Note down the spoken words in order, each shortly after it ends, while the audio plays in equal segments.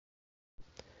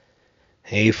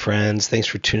Hey friends, thanks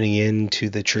for tuning in to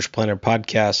the Church Planter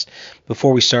Podcast.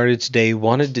 Before we started today,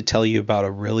 wanted to tell you about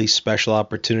a really special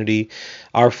opportunity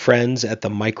our friends at the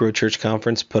Micro Church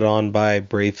Conference put on by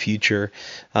Brave Future,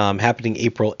 happening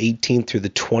April 18th through the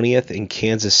 20th in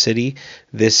Kansas City.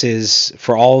 This is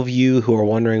for all of you who are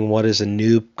wondering what is a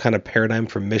new kind of paradigm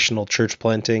for missional church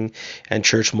planting and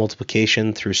church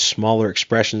multiplication through smaller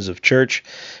expressions of church,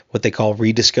 what they call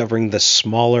rediscovering the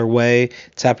smaller way.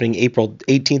 It's happening April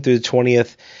 18th through the 20th.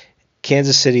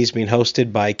 Kansas City is being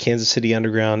hosted by Kansas City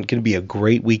Underground. Going to be a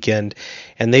great weekend.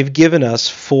 And they've given us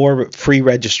 4 free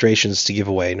registrations to give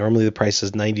away. Normally the price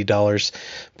is $90,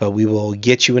 but we will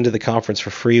get you into the conference for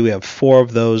free. We have 4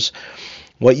 of those.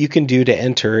 What you can do to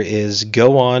enter is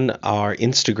go on our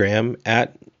Instagram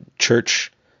at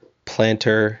Church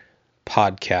Planter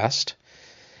Podcast.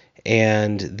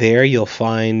 And there you'll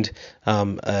find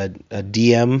a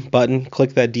DM button.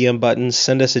 Click that DM button.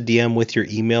 Send us a DM with your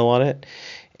email on it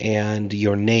and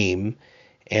your name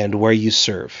and where you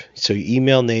serve. So your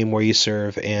email, name, where you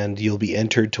serve, and you'll be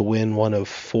entered to win one of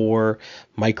 4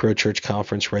 Micro Church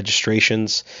Conference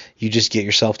registrations. You just get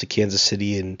yourself to Kansas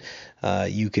City and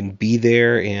you can be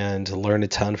there and learn a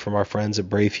ton from our friends at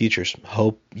Brave Futures.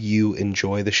 Hope you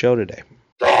enjoy the show today.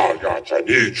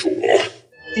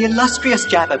 The illustrious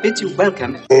Jabba bids you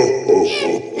welcome.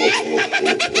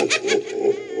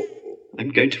 I'm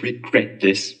going to regret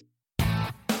this.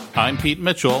 I'm Pete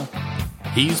Mitchell.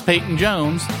 He's Peyton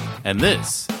Jones. And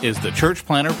this is the Church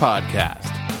Planter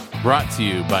Podcast, brought to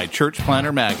you by Church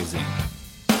Planter Magazine.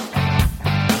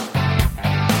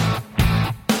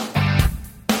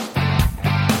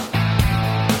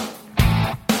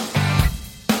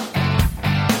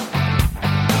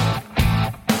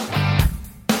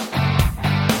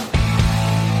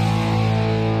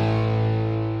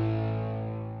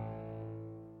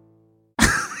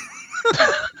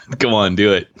 Come on,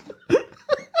 do it.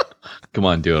 Come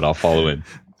on, do it. I'll follow in.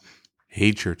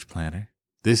 Hey, Church Planter.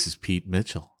 This is Pete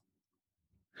Mitchell.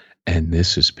 And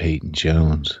this is Peyton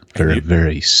Jones for a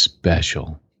very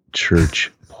special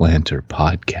Church Planter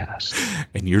Podcast.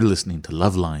 And you're listening to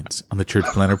Love Lines on the Church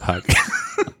Planter Podcast.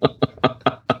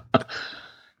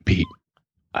 Pete,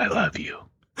 I love you.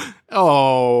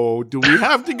 Oh, do we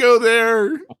have to go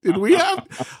there? Did we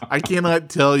have? I cannot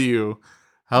tell you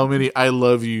how many I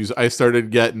love yous I started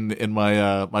getting in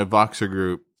my my Voxer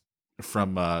group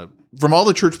from all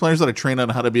the church planners that I train on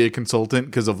how to be a consultant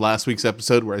because of last week's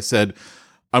episode where I said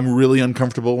I'm really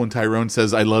uncomfortable when Tyrone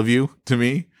says I love you to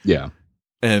me. Yeah.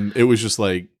 And it was just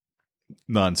like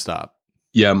nonstop.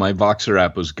 Yeah, my Voxer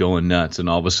app was going nuts, and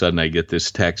all of a sudden I get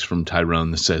this text from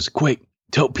Tyrone that says, "Quick,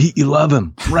 tell Pete you love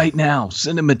him right now.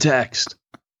 Send him a text."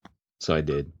 So I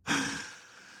did.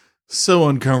 So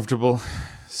uncomfortable.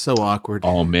 So awkward.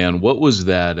 Oh man, what was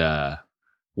that?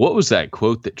 What was that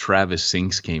quote that Travis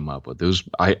Sinks came up with? It was,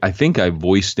 I think I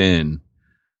voiced in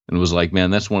and was like, "Man,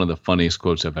 that's one of the funniest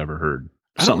quotes I've ever heard."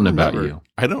 Something about you.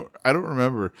 I don't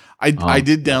remember. I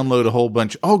did download a whole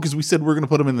bunch. Oh, because we said we're going to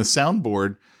put them in the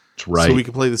soundboard. That's right. So we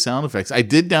could play the sound effects. I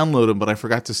did download them, but I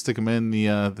forgot to stick them in the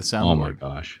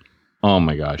soundboard. Oh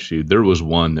my gosh, dude! There was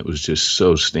one that was just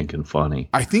so stinking funny.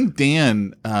 I think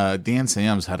Dan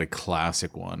Sams had a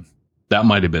classic one. That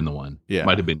might have been the one. Yeah,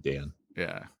 might have been Dan.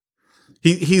 Yeah,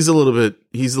 he's a little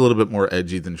bit more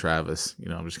edgy than Travis. You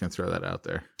know, I'm just gonna throw that out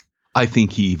there. I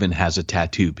think he even has a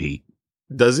tattoo, Pete.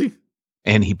 Does he?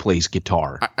 And he plays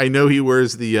guitar. I know he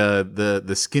wears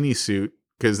the skinny suit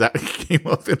because that came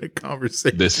up in a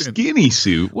conversation. The skinny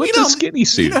suit? What's a skinny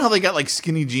suit? You know how they got like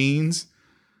skinny jeans?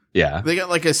 Yeah. They got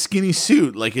like a skinny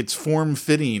suit, like it's form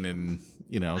fitting and,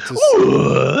 you know. It's just,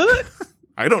 what?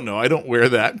 I don't know. I don't wear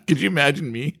that. Could you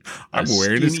imagine me? I'm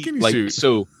wearing a skinny suit.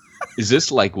 So is this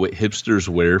like what hipsters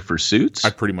wear for suits?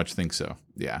 I pretty much think so.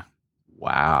 Yeah.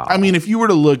 Wow. I mean, if you were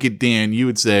to look at Dan, you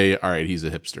would say, all right, he's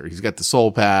a hipster. He's got the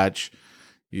soul patch.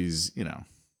 He's, you know.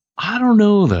 I don't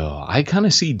know though. I kind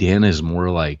of see Dan as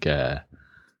more like a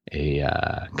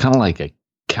kind of like a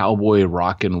cowboy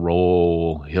rock and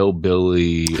roll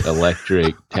hillbilly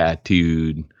electric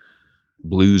tattooed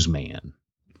blues man.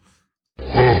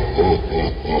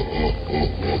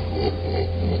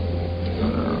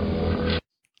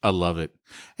 I love it.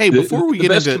 Hey, before we get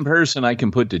the best into comparison I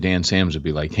can put to Dan Sams would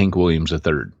be like Hank Williams III.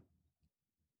 Know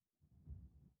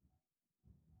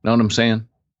what I'm saying?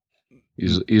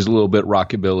 He's a little bit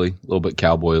rockabilly, a little bit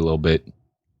cowboy, a little bit.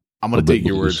 I'm going to take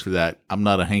your word for that. I'm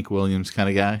not a Hank Williams kind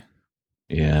of guy.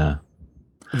 Yeah.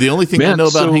 The only thing I know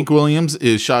about Hank Williams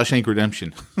is Shawshank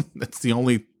Redemption. That's the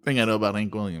only thing I know about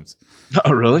Hank Williams.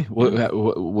 Oh, really?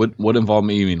 What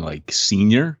involvement? You mean like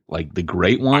senior, like the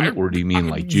great one, or do you mean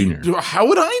like junior? How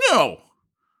would I know?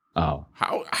 Oh,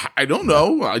 How? I don't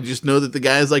know. I just know that the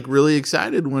guy is like really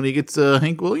excited when he gets a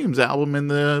Hank Williams album in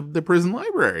the prison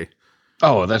library.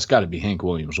 oh, that's got to be Hank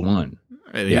Williams one.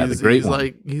 And Yeah, the great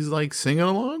one. He's like singing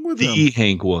along with The him.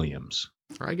 Hank Williams,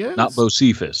 I guess. not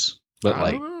Bocephus, but I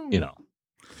like don't know. Yeah,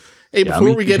 Hey, before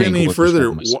me we too, get Hank any Williams further,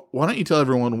 famous. why don't you tell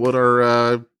everyone what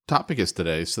our topic is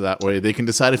today, so that way they can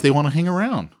decide if they want to hang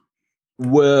around.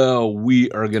 Well,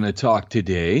 we are going to talk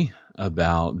today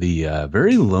about the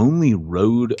very lonely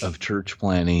road of church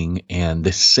planting and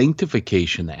the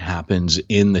sanctification that happens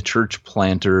in the church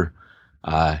planter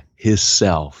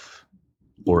himself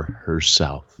or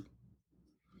herself.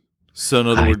 So in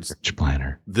other words, church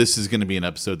planter. This is going to be an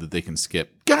episode that they can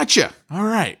skip. Gotcha. All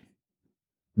right.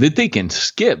 That they can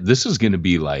skip. This is going to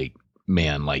be like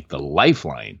the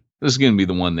lifeline. This is going to be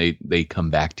the one they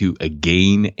come back to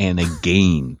again and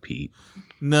again, Pete.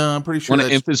 No, I'm pretty sure. Want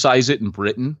to emphasize it in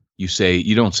Britain?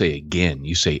 You don't say again.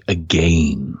 You say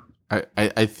again.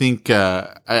 I think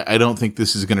I don't think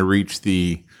this is going to reach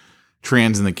the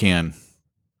trans in the can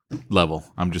level.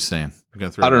 I'm just saying.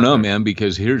 I don't know, man.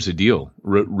 Because here's the deal.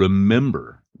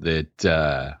 Remember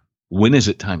that when is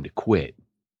it time to quit?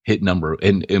 Hit number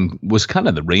and was kind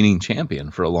of the reigning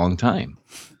champion for a long time.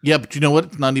 Yeah, but you know what?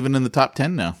 It's not even in the top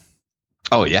 10 now.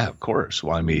 Oh yeah, of course.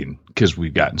 Well, I mean, because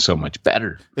we've gotten so much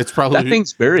better. It's probably that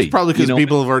thing's buried. It's probably because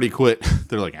people have already quit.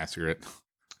 They're like, screw it.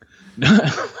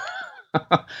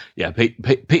 Yeah,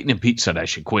 Peyton and Pete said I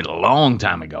should quit a long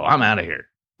time ago. I'm out of here.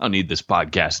 I don't need this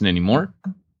podcasting anymore.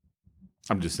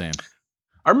 I'm just saying.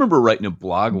 I remember writing a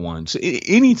blog once.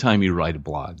 Anytime you write a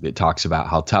blog that talks about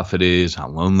how tough it is, how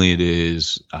lonely it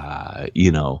is,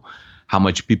 how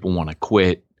much people want to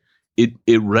quit, it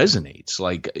resonates.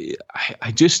 Like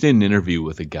I just did an interview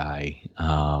with a guy.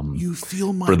 You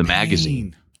feel my for the pain.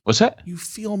 Magazine. What's that? You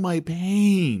feel my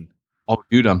pain. Oh,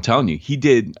 dude, I'm telling you, he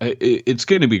did. It's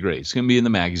going to be great. It's going to be in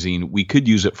the magazine. We could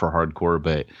use it for hardcore,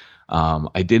 but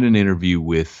I did an interview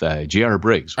with J.R.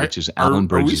 Briggs, which is Alan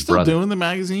Briggs' brother. Are we still doing the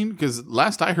magazine? Because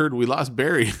last I heard, we lost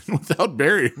Barry. Without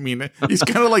Barry, I mean, he's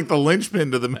kind of like the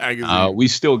linchpin to the magazine. We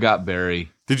still got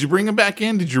Barry. Did you bring him back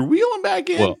in? Did you wheel him back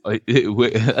in? Well,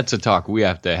 that's a talk we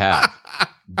have to have.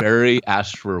 Barry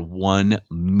asked for $1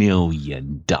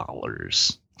 million.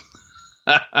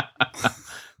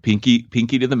 Pinky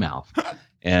to the mouth.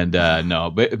 And no,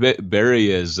 but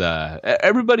Barry is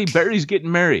Barry's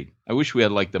getting married. I wish we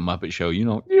had like the Muppet Show,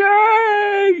 yay!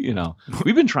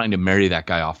 We've been trying to marry that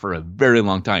guy off for a very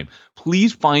long time.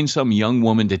 Please find some young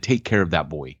woman to take care of that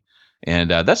boy.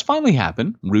 And that's finally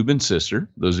happened. Ruben's sister,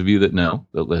 those of you that know,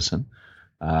 that listen.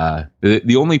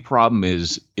 The only problem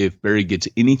is if Barry gets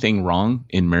anything wrong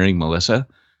in marrying Melissa,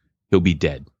 he'll be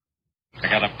dead. I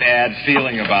got a bad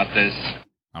feeling about this.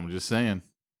 I'm just saying.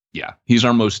 Yeah, he's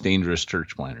our most dangerous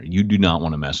church planter. You do not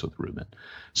want to mess with Ruben.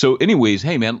 So anyways,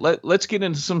 hey, man, let's get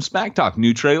into some Smack Talk.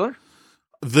 New trailer?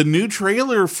 The new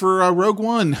trailer for Rogue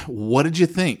One. What did you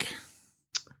think?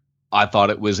 I thought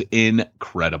it was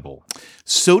incredible.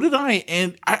 So did I.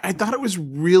 And I thought it was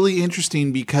really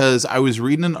interesting because I was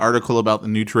reading an article about the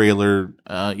new trailer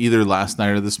either last night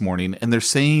or this morning, and they're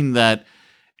saying that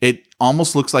it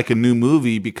almost looks like a new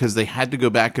movie because they had to go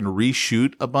back and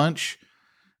reshoot a bunch.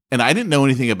 And I didn't know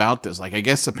anything about this. Like, I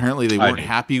guess apparently they weren't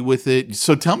happy with it.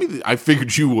 So tell me, I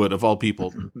figured you would, of all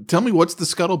people. Tell me what's the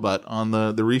scuttlebutt on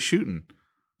the reshooting?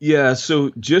 Yeah,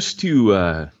 so just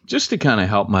to kind of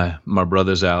help my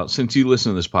brothers out, since you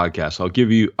listen to this podcast, I'll give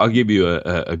you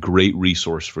a great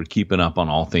resource for keeping up on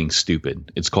all things stupid.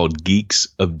 It's called Geeks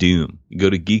of Doom. You go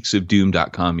to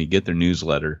geeksofdoom.com, you get their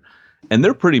newsletter, and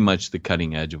they're pretty much the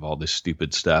cutting edge of all this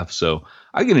stupid stuff. So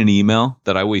I get an email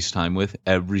that I waste time with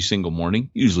every single morning,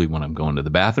 usually when I'm going to the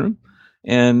bathroom,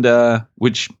 and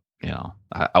which,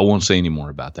 I won't say any more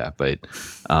about that, but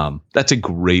that's a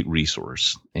great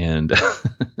resource. And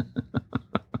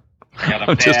I got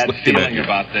a bad feeling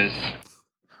about this.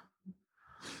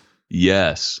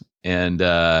 Yes. And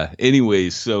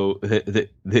anyways, so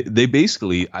they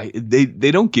basically,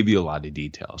 they don't give you a lot of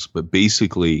details, but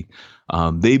basically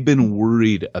they've been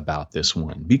worried about this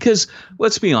one because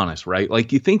let's be honest, right?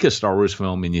 Like you think a Star Wars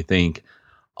film and you think,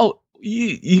 oh,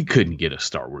 you couldn't get a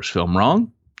Star Wars film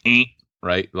wrong,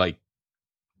 right? Like,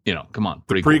 come on.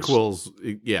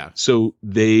 Prequels, yeah. So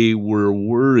they were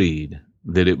worried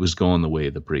that it was going the way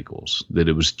of the prequels, that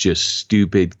it was just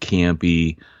stupid,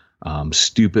 campy,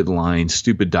 stupid lines,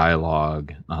 stupid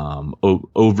dialogue,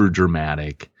 over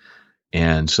dramatic.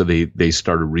 And so they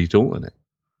started retooling it.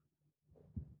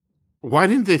 Why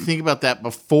didn't they think about that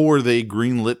before they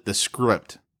greenlit the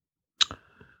script?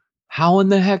 How in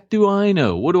the heck do I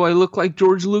know? What do I look like,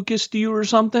 George Lucas to you or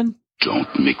something?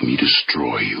 Don't make me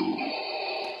destroy you.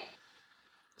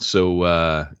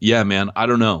 So yeah, man, I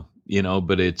don't know,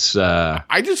 but it's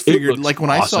I just figured like when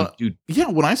awesome, I saw dude.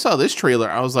 when I saw this trailer,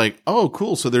 I was like, oh,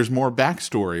 cool. So there's more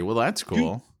backstory. Well, that's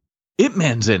cool. Ip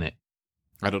Man's in it.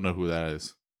 I don't know who that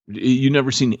is. You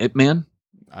never seen Ip Man?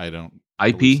 I don't.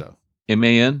 IP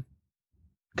MAN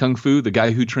Kung Fu, the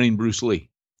guy who trained Bruce Lee.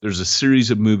 There's a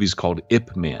series of movies called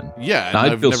Ip Man. Yeah, now,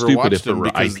 I'd I've feel never stupid if watched it him were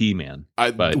because IP Man,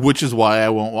 which is why I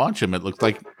won't watch him. It looked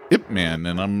like Ip Man,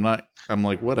 and I'm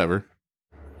like, whatever.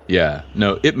 Yeah,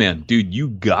 no, Ip Man, dude, you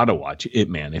gotta watch Ip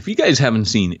Man. If you guys haven't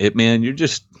seen Ip Man, you're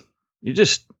just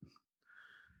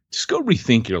go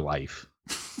rethink your life.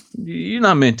 You're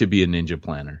not meant to be a ninja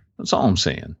planner. That's all I'm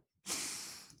saying.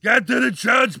 Get to the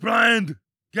church blind.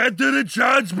 Get to the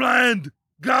church blind.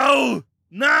 Go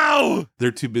now.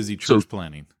 They're too busy church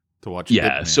planning to watch.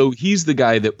 Yeah, so he's the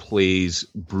guy that plays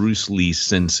Bruce Lee's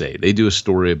sensei. They do a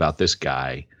story about this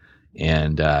guy,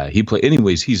 and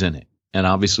anyways, he's in it. And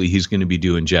obviously he's going to be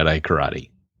doing Jedi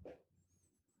karate.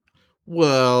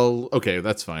 Well, okay,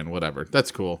 that's fine. Whatever.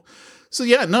 That's cool. So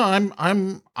yeah, no,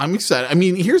 I'm excited. I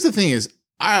mean, here's the thing is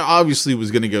I obviously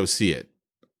was going to go see it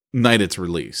night it's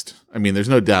released. I mean, there's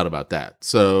no doubt about that.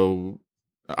 So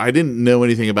I didn't know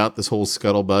anything about this whole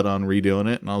scuttlebutt on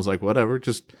redoing it. And I was like, whatever,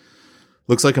 just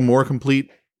looks like a more complete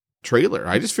trailer.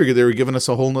 I just figured they were giving us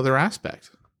a whole nother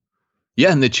aspect.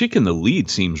 Yeah, and the chick in the lead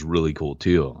seems really cool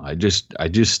too. I just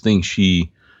think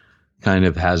she kind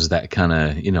of has that kind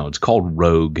of, it's called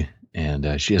Rogue,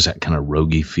 and she has that kind of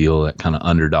roguey feel, that kind of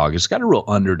underdog. It's got a real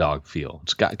underdog feel.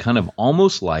 It's got kind of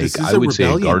almost like, I would say,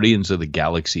 a Guardians of the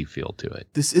Galaxy feel to it.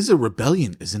 This is a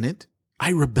rebellion, isn't it?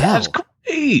 I rebel. That's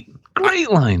great. Great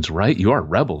lines, right? You are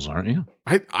rebels, aren't you?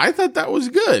 I thought that was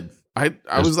good. I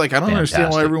was like, I don't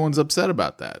understand why everyone's upset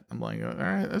about that. I'm like, all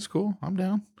right, that's cool. I'm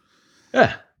down.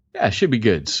 Yeah, it should be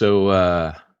good.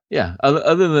 So, yeah,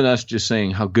 other than us just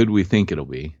saying how good we think it'll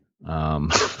be,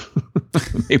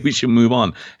 maybe we should move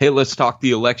on. Hey, let's talk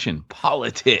the election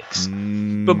politics.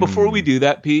 But before we do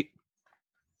that, Pete,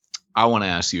 I want to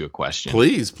ask you a question.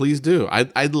 Please do.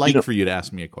 I'd like for you to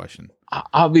ask me a question.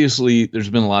 Obviously, there's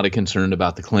been a lot of concern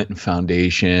about the Clinton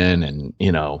Foundation and,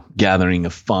 gathering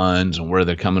of funds and where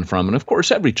they're coming from. And of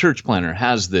course, every church planner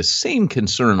has this same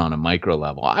concern on a micro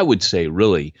level. I would say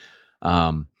really,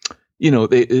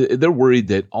 they're worried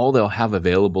that all they'll have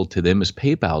available to them is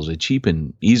PayPal as a cheap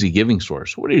and easy giving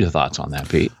source. What are your thoughts on that,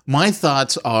 Pete? My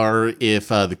thoughts are if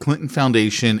the Clinton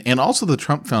Foundation and also the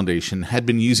Trump Foundation had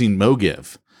been using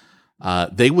MoGive,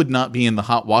 they would not be in the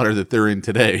hot water that they're in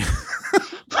today.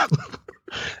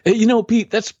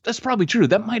 Pete, that's probably true.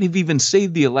 That might have even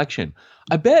saved the election.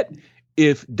 I bet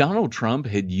if Donald Trump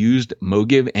had used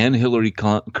MoGive and Hillary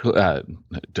Clinton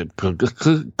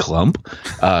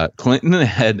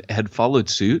had followed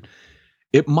suit,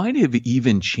 it might have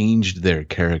even changed their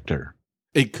character.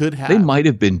 It could have. They might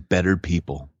have been better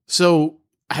people. So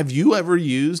have you ever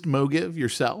used MoGive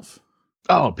yourself?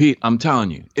 Oh, Pete, I'm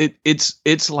telling you, it's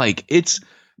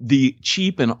the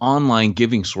cheap and online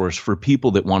giving source for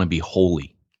people that want to be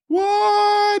holy.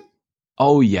 What?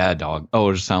 Oh, yeah, dog.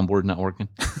 Oh, is the soundboard not working?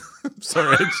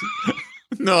 Sorry.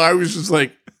 No, I was just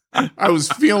like, I was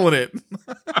feeling it.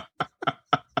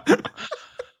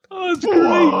 Oh, it's great.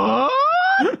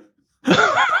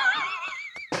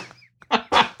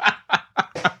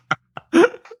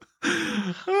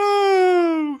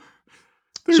 Oh,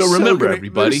 so remember,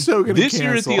 everybody, this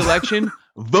year at the election,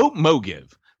 vote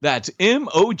MoGive. That's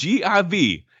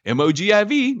MOGIV.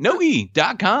 MOGIV, no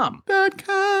E.com.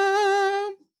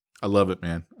 I love it,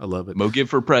 man. I love it. MoGive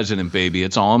for president, baby.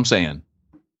 It's all I'm saying.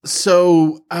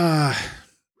 So,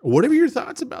 what are your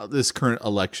thoughts about this current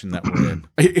election that we're in?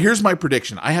 Here's my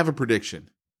prediction. I have a prediction.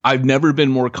 I've never been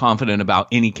more confident about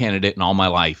any candidate in all my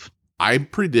life. I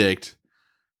predict,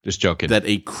 just joking, that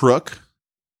a crook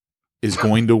is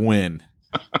going to win.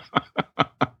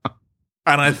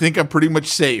 And I think I'm pretty much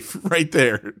safe right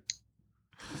there.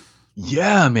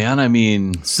 Yeah, man. I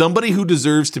mean, somebody who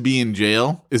deserves to be in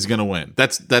jail is going to win.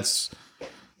 That's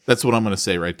what I'm going to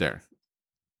say right there.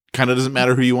 Kind of doesn't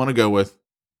matter who you want to go with.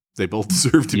 They both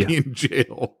deserve to be in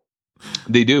jail.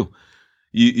 They do.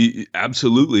 You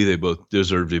absolutely, they both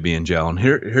deserve to be in jail. And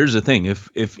here's the thing: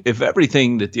 if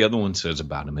everything that the other one says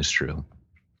about him is true,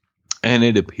 and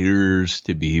it appears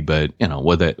to be, but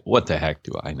what the heck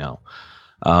do I know?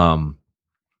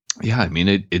 Yeah, I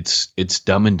mean it's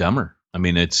Dumb and Dumber. I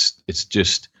mean it's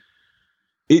just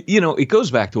it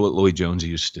goes back to what Lloyd Jones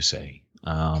used to say.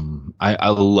 I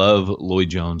love Lloyd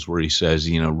Jones where he says,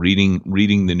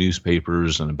 reading the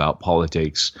newspapers and about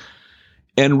politics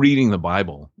and reading the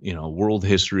Bible, world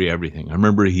history, everything. I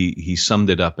remember he summed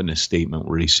it up in a statement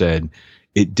where he said,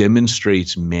 it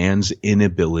demonstrates man's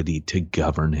inability to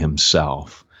govern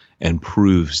himself. and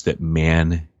proves that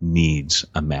man needs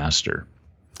a master.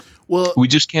 Well, we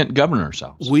just can't govern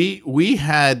ourselves. We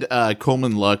had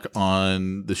Coleman Luck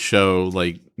on the show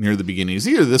like near the beginning. It's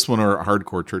either this one or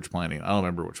Hardcore Church Planting. I don't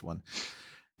remember which one.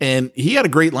 And he had a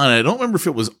great line. I don't remember if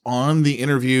it was on the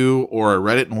interview or I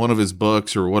read it in one of his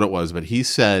books or what it was, but he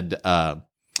said,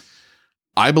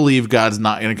 I believe God's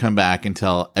not going to come back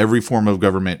until every form of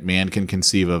government man can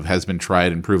conceive of has been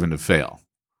tried and proven to fail.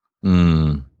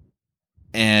 Mm.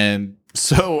 And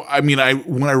so, I mean,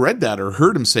 when I read that or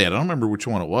heard him say it, I don't remember which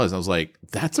one it was. I was like,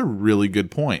 that's a really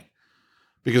good point.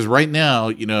 Because right now,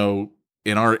 you know,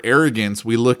 in our arrogance,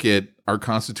 we look at our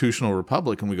constitutional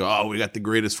republic and we go, oh, we got the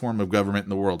greatest form of government in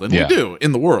the world. And we do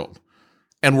in the world.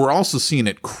 And we're also seeing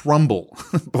it crumble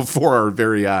before our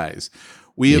very eyes.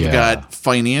 We have got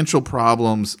financial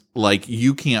problems like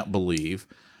you can't believe.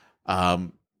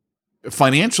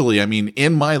 Financially, I mean,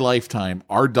 in my lifetime,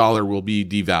 our dollar will be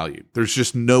devalued. There's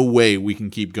just no way we can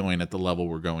keep going at the level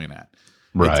we're going at.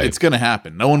 Right. It's going to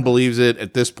happen. No one believes it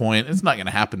at this point. It's not going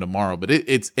to happen tomorrow, but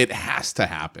it has to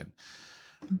happen.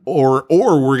 Or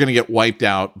we're going to get wiped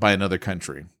out by another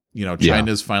country. You know,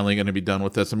 China's finally going to be done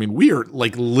with this. I mean, we are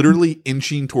like literally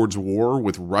inching towards war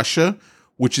with Russia,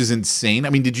 which is insane. I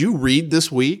mean, did you read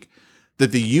this week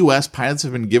that the U.S. pilots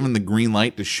have been given the green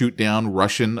light to shoot down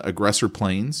Russian aggressor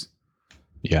planes?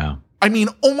 Yeah. I mean,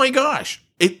 oh my gosh.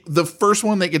 The first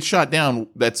one that gets shot down,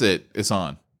 that's it. It's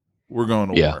on. We're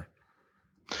going to war.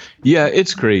 Yeah,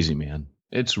 it's crazy, man.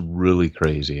 It's really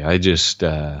crazy. I just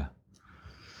I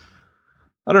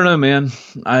don't know, man.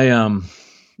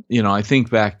 I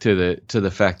think back to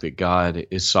the fact that God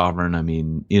is sovereign. I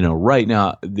mean, you know, right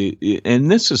now, and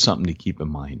this is something to keep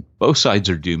in mind. Both sides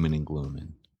are dooming and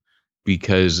glooming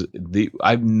because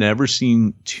I've never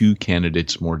seen two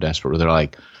candidates more desperate where they're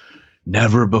like,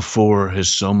 never before has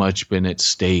so much been at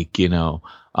stake, you know.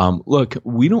 Look,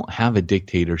 we don't have a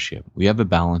dictatorship. We have a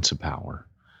balance of power.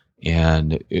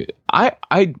 And I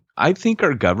think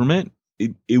our government,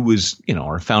 it was, you know,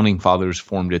 our founding fathers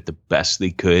formed it the best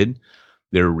they could.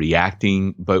 They're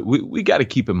reacting, but we got to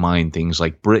keep in mind things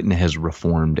like Britain has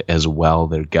reformed as well,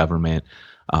 their government.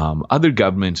 Other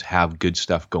governments have good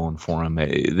stuff going for them.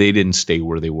 They didn't stay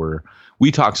where they were.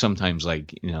 We talk sometimes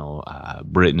like, you know,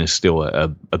 Britain is still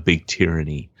a big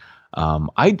tyranny.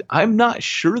 I'm not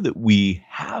sure that we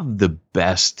have the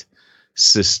best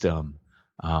system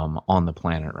on the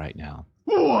planet right now.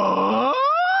 What?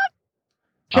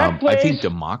 Check, I think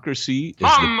democracy is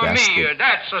the best thing.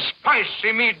 That's a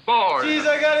spicy meatball. Jeez,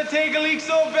 I gotta take a leak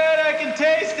so bad I can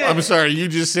taste it. I'm sorry, you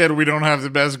just said we don't have the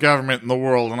best government in the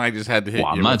world, and I just had to hit you.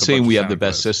 I'm not saying we have the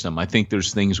best system. I think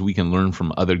there's things we can learn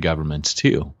from other governments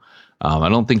too. I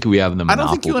don't think we have the monopoly. I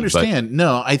don't think you understand.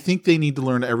 No, I think they need to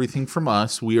learn everything from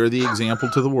us. We are the example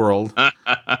to the world,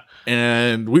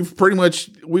 and we've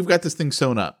got this thing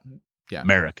sewn up. Yeah,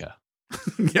 America.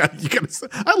 Yeah, you gotta.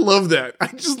 I love that. I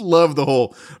just love the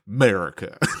whole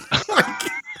America. Like,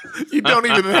 you don't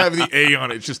even have the A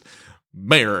on it. It's just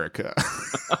America.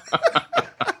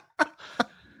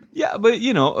 Yeah, but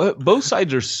you know, both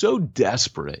sides are so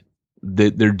desperate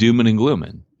that they're dooming and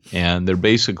glooming, and they're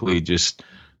basically just,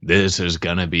 this is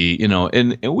gonna be, you know,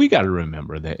 and we got to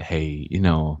remember that, hey, you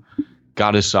know,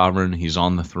 God is sovereign. He's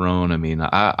on the throne. I mean,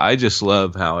 I just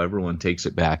love how everyone takes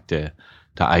it back to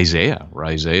Isaiah, where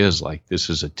Isaiah is like, this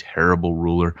is a terrible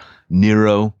ruler.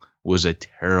 Nero was a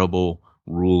terrible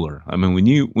ruler. I mean, when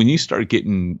you start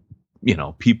getting, you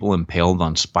know, people impaled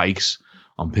on spikes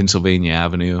on Pennsylvania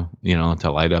Avenue, you know, to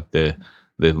light up the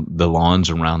lawns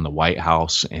around the White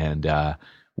House, and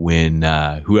when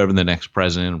whoever the next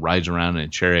president rides around in a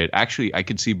chariot, actually, I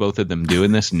could see both of them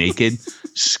doing this naked,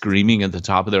 screaming at the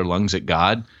top of their lungs at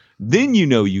God. Then you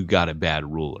know you got a bad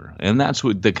ruler. And that's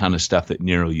what the kind of stuff that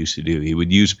Nero used to do. He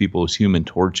would use people as human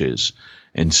torches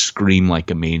and scream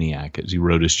like a maniac as he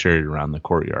rode his chariot around the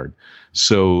courtyard.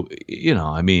 So, you know,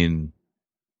 I mean,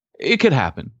 it could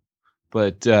happen.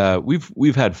 But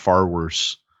we've had far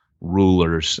worse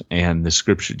rulers, and the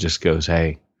scripture just goes,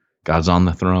 hey, God's on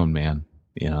the throne, man.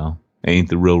 You know, they ain't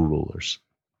the real rulers.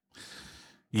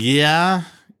 Yeah,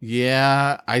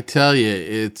 I tell you,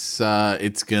 it's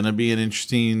going to be an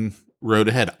interesting road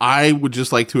ahead. I would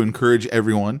just like to encourage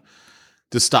everyone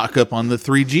to stock up on the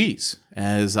 3 Gs,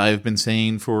 as I've been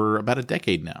saying for about a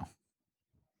decade now.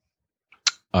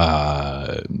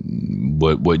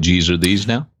 What G's are these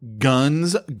now?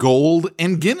 Guns, gold,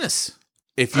 and Guinness.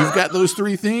 If you've got those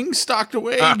 3 things stocked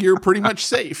away, you're pretty much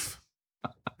safe.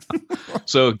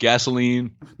 So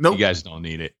gasoline, nope. You guys don't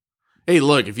need it. Hey,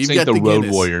 look, if you've got the Road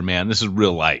Guinness, Warrior, man, this is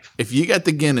real life. If you got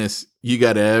the Guinness, you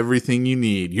got everything you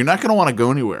need. You're not going to want to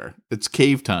go anywhere. It's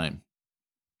cave time.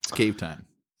 It's cave time.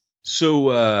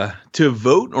 So to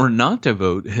vote or not to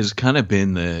vote has kind of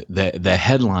been the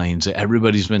headlines that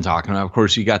everybody's been talking about. Of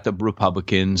course, you got the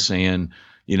Republicans saying,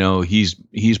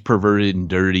 he's perverted and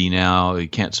dirty now. You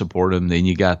can't support him. Then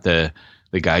you got the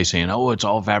guy saying, oh, it's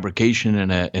all fabrication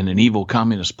and an evil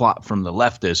communist plot from the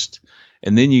leftist.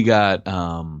 And then you got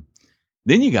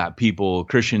people,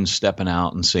 Christians, stepping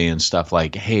out and saying stuff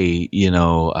like, hey,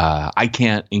 I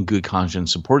can't in good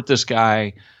conscience support this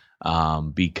guy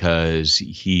because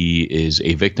he is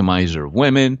a victimizer of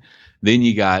women. Then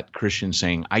you got Christians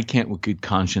saying, I can't with good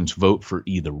conscience vote for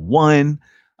either one.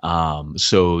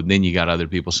 So then you got other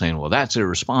people saying, well, that's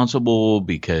irresponsible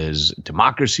because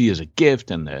democracy is a gift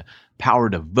and the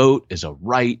power to vote is a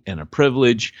right and a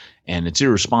privilege, and it's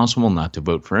irresponsible not to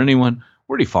vote for anyone.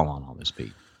 Where do you fall on all this,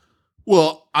 Pete?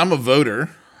 Well, I'm a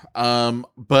voter,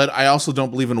 but I also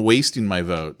don't believe in wasting my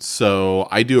vote. So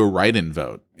I do a write-in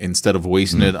vote instead of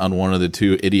wasting it on one of the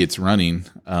two idiots running.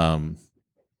 To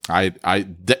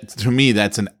me,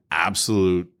 that's an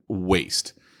absolute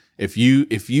waste. If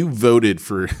you voted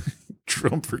for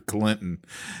Trump or Clinton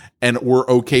and we're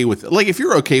okay with it, like if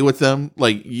you're okay with them,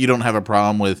 like you don't have a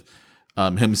problem with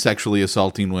him sexually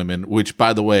assaulting women, which,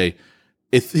 by the way,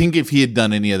 if he had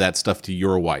done any of that stuff to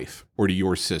your wife or to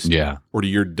your sister or to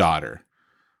your daughter,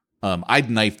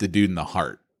 I'd knife the dude in the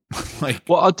heart.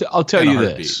 I'll tell you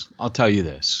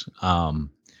this.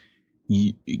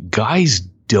 Guys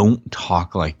don't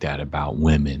talk like that about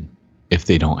women if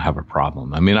they don't have a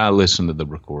problem. I mean, I listened to the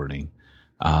recording.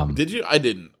 Did you? I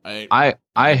didn't. I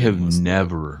have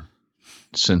never,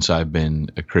 since I've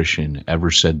been a Christian, ever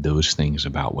said those things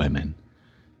about women.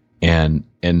 And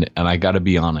I got to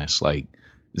be honest, like,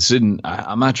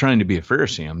 I'm not trying to be a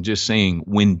Pharisee. I'm just saying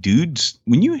when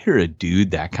you hear a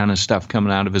dude, that kind of stuff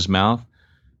coming out of his mouth,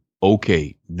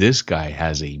 okay, this guy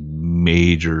has a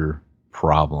major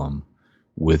problem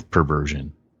with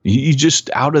perversion. You just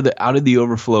out of the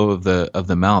overflow of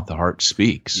the mouth, the heart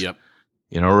speaks. Yep.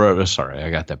 Sorry, I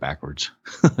got that backwards.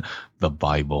 The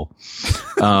Bible.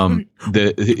 You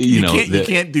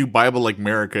can't do Bible like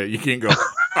America. You can't go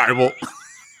Bible.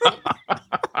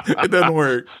 It doesn't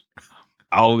work.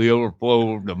 All the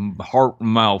overflow of the heart and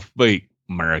mouth speak,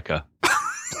 America.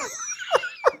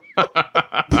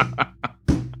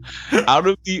 Out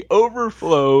of the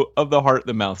overflow of the heart,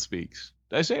 the mouth speaks.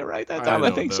 Did I say it right that time?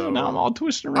 I think so. Now I'm all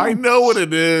twisting around. I know what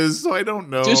it is, so I don't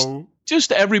know.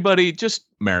 Just everybody, just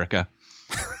America.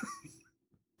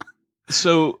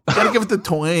 So you gotta give it the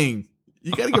twang.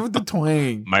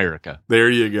 America. There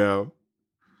you go.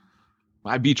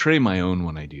 I betray my own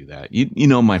when I do that. You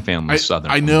know my family's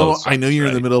Southern. I know you're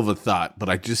in the middle of a thought, but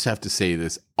I just have to say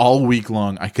this. All week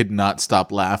long, I could not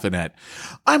stop laughing at,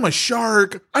 I'm a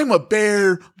shark, I'm a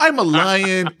bear, I'm a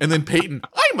lion, and then Peyton,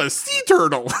 I'm a sea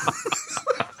turtle.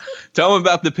 Tell him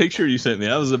about the picture you sent me.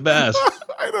 That was the best.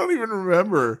 I don't even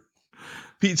remember.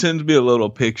 Pete sends me a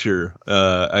little picture.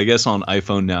 I guess on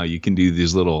iPhone now you can do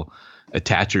these little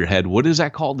attach your head. What is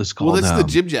that called? It's called. Well, that's the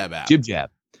Jib Jab app. Jib Jab.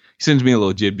 He sends me a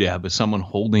little jib jab of someone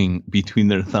holding between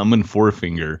their thumb and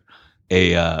forefinger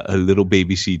a little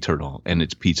baby sea turtle, and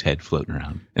it's Pete's head floating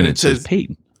around, and it says,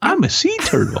 "Peyton, I'm a sea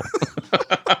turtle."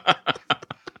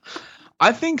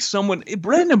 I think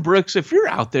Brandon Brooks, if you're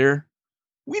out there,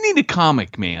 we need a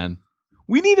comic, man.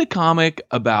 We need a comic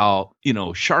about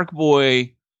Shark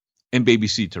Boy and baby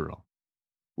sea turtle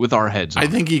with our heads on. I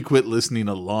think he quit listening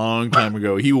a long time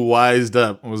ago. He wised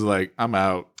up and was like, "I'm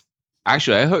out."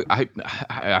 Actually,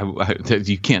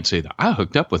 you can't say that. I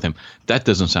hooked up with him. That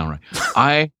doesn't sound right.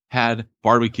 I had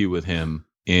barbecue with him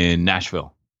in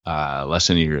Nashville less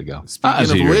than a year ago.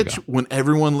 Speaking of which, when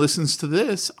everyone listens to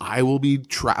this, I will be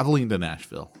traveling to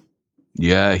Nashville.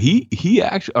 Yeah, he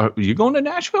actually. Are you going to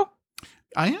Nashville?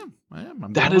 I am.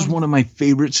 That is one of my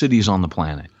favorite cities on the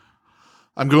planet.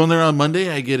 I'm going there on Monday.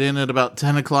 I get in at about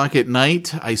 10 o'clock at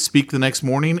night. I speak the next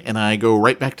morning, and I go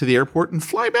right back to the airport and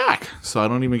fly back. So I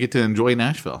don't even get to enjoy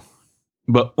Nashville.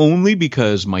 But only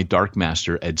because my Dark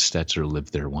Master, Ed Stetzer,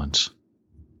 lived there once.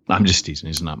 I'm just teasing.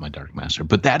 He's not my Dark Master.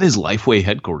 But that is Lifeway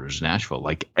headquarters, Nashville.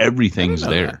 Like, everything's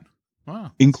there.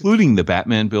 Wow. Including the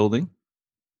Batman building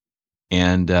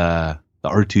and the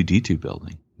R2-D2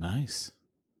 building. Nice.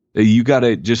 You got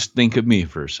to just think of me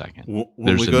for a second. When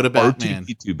There's we go to Batman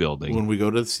R2-D2 building. When we go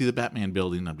to see the Batman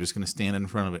building, I'm just going to stand in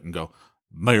front of it and go,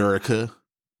 America.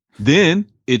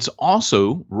 Then it's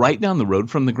also right down the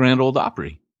road from the Grand Ole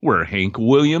Opry, where Hank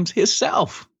Williams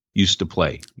himself used to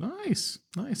play. Nice.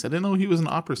 I didn't know he was an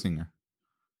opera singer.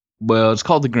 Well, it's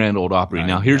called the Grand Ole Opry.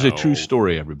 Now, here's a true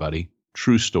story, everybody.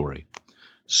 True story.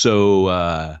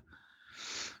 So,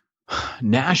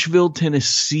 Nashville,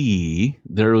 Tennessee,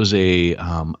 there was a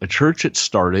church that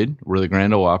started where the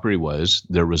Grand Ole Opry was.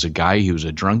 There was a guy, he was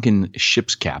a drunken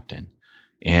ship's captain,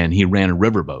 and he ran a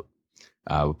riverboat,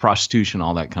 prostitution,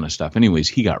 all that kind of stuff. Anyways,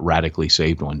 he got radically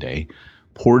saved one day,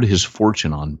 poured his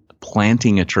fortune on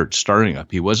planting a church, starting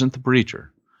up. He wasn't the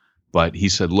preacher, but he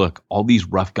said, look, all these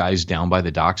rough guys down by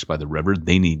the docks, by the river,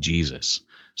 they need Jesus.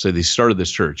 So they started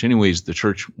this church. Anyways, the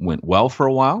church went well for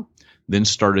a while, then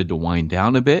started to wind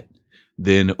down a bit.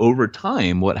 Then over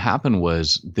time, what happened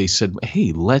was they said,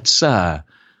 hey, let's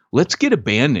get a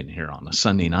band in here on a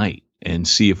Sunday night and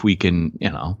see if we can,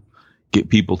 get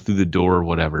people through the door or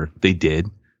whatever. They did.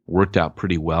 Worked out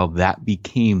pretty well. That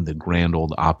became the Grand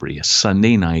Ole Opry. A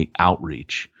Sunday night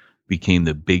outreach became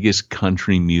the biggest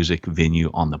country music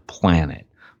venue on the planet.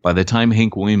 By the time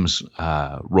Hank Williams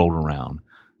rolled around,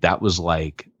 that was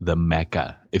like the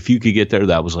Mecca. If you could get there,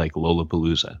 that was like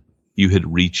Lollapalooza. You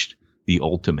had reached the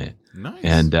ultimate. Nice.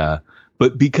 And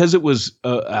but because it was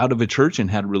out of a church and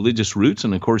had religious roots,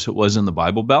 and of course it was in the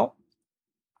Bible Belt,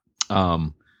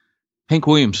 Hank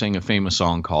Williams sang a famous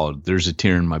song called "There's a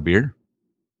Tear in My Beer."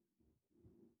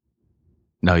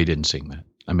 No, he didn't sing that.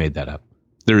 I made that up.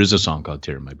 There is a song called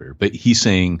 "Tear in My Beer," but he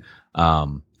sang,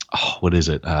 what is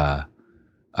it? My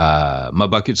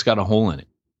bucket's got a hole in it.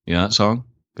 You know that song?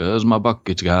 'Cause my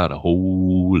bucket's got a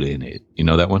hole in it. You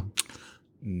know that one?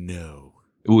 No.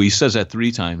 Well, he says that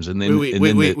 3 times, and then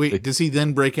wait. Does he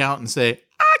then break out and say,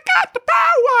 "I got the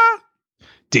power"?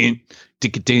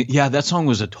 Yeah, that song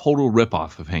was a total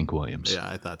ripoff of Hank Williams. Yeah,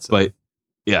 I thought so. But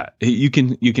yeah, you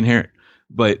can hear it.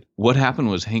 But what happened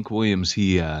was Hank Williams,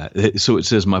 so it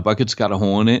says, "My bucket's got a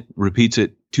hole in it," repeats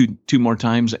it two more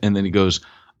times, and then he goes,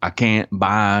 "I can't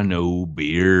buy no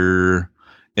beer."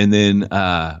 And then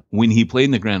when he played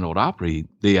in the Grand Ole Opry,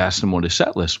 they asked him what his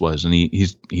set list was, and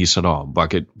he said, "Oh,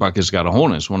 Bucket's got a hole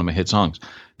in it. It's one of my hit songs."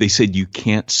 They said, "You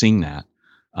can't sing that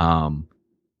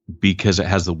because it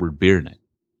has the word beer in it,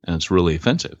 and it's really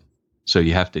offensive. So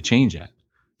you have to change that."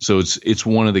 So it's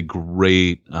one of the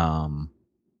great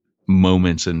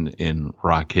moments in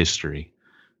rock history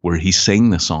where he sang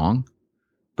the song,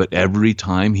 but every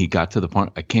time he got to the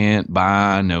part, "I can't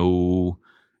buy no,"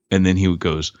 and then he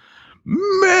goes,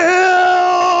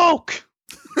 "Milk."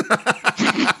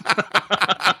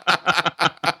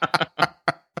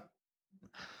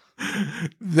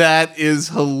 That is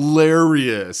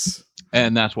hilarious.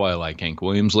 And that's why I like Hank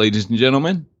Williams, ladies and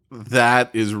gentlemen. That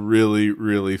is really,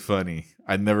 really funny.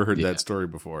 I'd never heard that story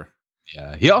before.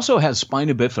 Yeah. He also has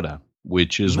spina bifida,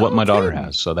 which is what my daughter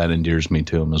has. So that endears me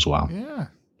to him as well. Yeah.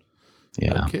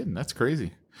 Yeah. No kidding. That's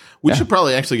crazy. We should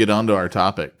probably actually get on to our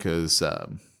topic because,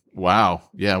 wow.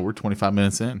 Yeah, we're 25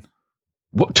 minutes in.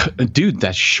 What, dude,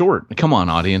 that's short. Come on,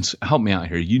 audience. Help me out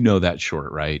here. You know that's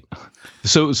short, right?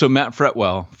 So Matt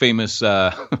Fretwell, famous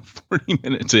 40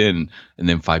 minutes in and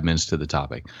then 5 minutes to the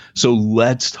topic. So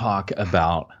let's talk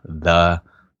about the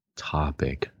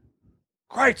topic.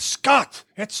 Great Scott!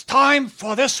 It's time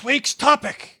for this week's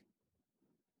topic.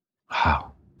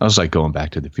 Wow. I was like going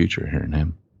back to the future hearing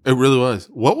him. It really was.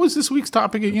 What was this week's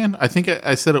topic again? I think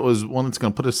I said it was one that's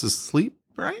going to put us to sleep,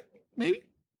 right? Maybe?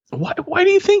 Why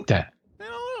do you think that?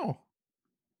 I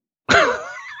don't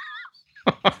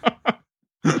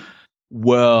know.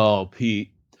 Well,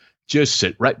 Pete, just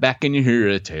sit right back and you hear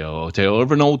a tale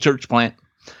of an old church plant.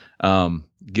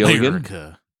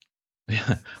 Gilligan.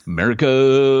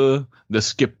 America, the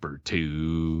skipper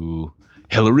to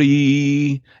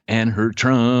Hillary and her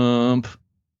Trump.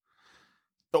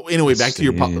 Oh, anyway, back to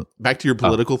your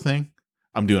political thing.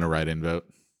 I'm doing a write-in vote.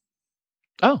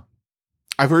 Oh,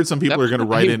 I've heard some people are going to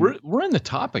write in. We're in the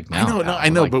topic now. I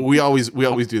know, but we always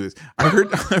do this.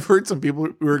 I've heard some people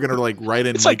who are going to like write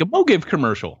in. It's like a MoGive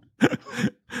commercial.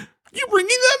 You bringing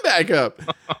them back up?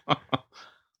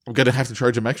 I'm going to have to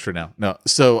charge them extra now. No,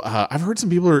 so I've heard some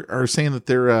people are saying that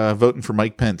they're voting for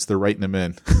Mike Pence. They're writing him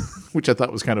in, which I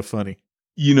thought was kind of funny.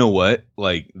 You know what?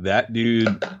 Like that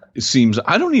dude seems.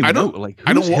 I don't know. Like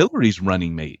who's Hillary's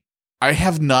running mate? I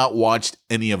have not watched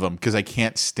any of them because I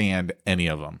can't stand any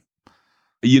of them.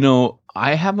 You know,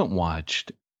 I haven't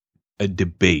watched a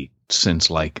debate since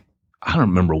like I don't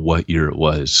remember what year it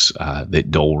was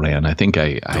that Dole ran. I think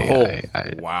I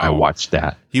watched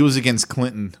that. He was against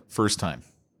Clinton first time.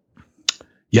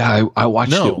 Yeah, I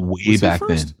watched it way back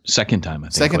then. Second time, I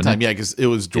think. Second time, yeah, because it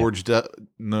was George,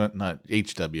 not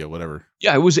H.W., whatever.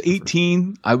 Yeah, I was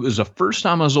 18. It was the first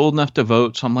time I was old enough to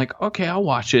vote. So I'm like, okay, I'll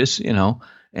watch this, you know.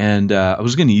 And I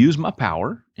was going to use my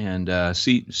power and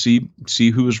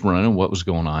see who was running, what was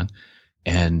going on.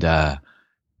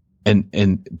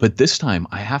 But this time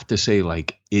I have to say,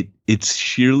 like,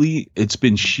 it's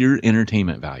been sheer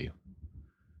entertainment value.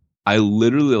 I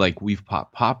literally, like, we've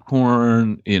popped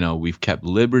popcorn, we've kept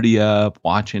Liberty up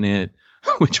watching it,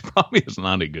 which probably is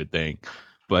not a good thing.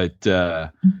 But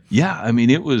yeah, I mean,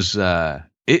 it was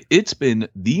it's been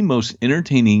the most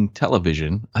entertaining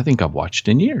television I think I've watched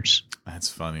in years. That's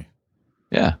funny.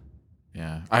 Yeah.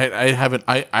 Yeah. I haven't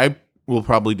I will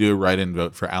probably do a write-in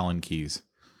vote for Alan Keyes.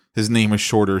 His name is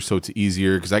shorter, so it's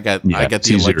easier because I got the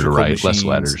easier to write, machines. less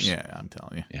letters. Yeah, I'm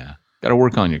telling you. Yeah. Got to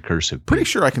work on your cursive. Pretty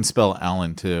sure I can spell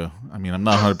Alan too. I mean, I'm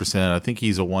not 100%. I think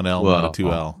he's a 1L, not a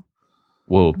 2L.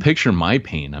 Well, picture my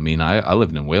pain. I mean, I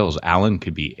lived in Wales. Alan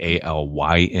could be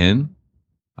Alyn,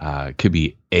 could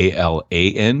be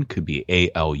Alan, could be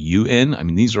Alun. I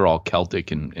mean, these are all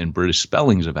Celtic and British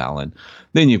spellings of Alan.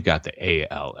 Then you've got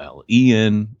the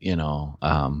Allen.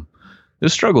 The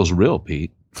struggle's real,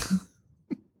 Pete.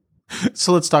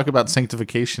 So let's talk about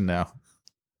sanctification now.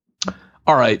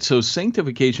 All right, so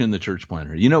sanctification in the church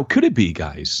planter. Could it be,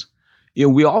 guys?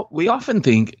 We often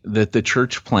think that the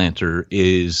church planter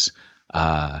is,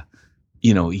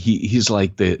 he's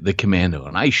like the commando,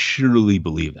 and I surely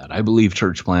believe that. I believe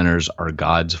church planters are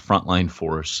God's frontline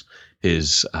force,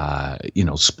 his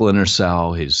splinter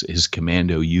cell, his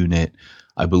commando unit.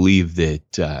 I believe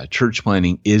that church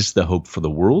planting is the hope for the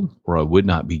world, or I would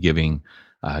not be giving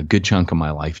a good chunk of my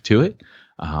life to it.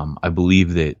 I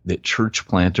believe that church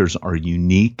planters are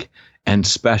unique and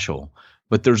special,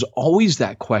 but there's always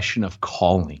that question of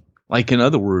calling. Like, in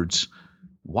other words,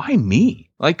 why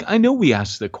me? Like, I know we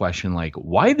ask the question, like,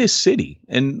 why this city?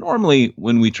 And normally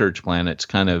when we church plant, it's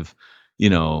kind of,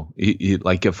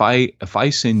 like if I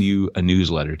send you a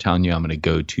newsletter telling you I'm going to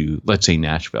go to, let's say,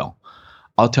 Nashville,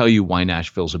 I'll tell you why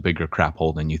Nashville's a bigger crap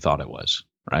hole than you thought it was,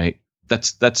 right?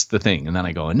 That's the thing. And then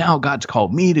I go, and now God's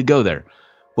called me to go there.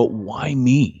 But why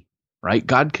me, right?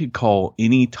 God could call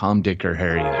any Tom, Dick, or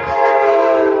Harry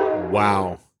there.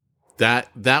 Wow.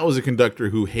 That was a conductor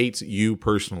who hates you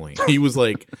personally. He was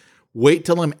like, wait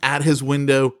till I'm at his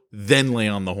window, then lay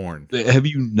on the horn. Have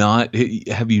you not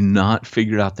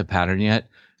figured out the pattern yet?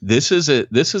 This is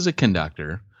a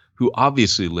conductor who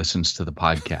obviously listens to the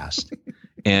podcast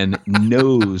and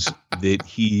knows that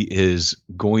he is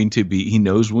going to be, he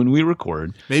knows when we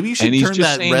record. Maybe you should turn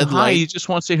that red light. He just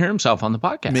wants to hear himself on the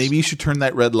podcast. Maybe you should turn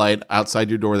that red light outside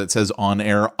your door that says on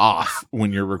air off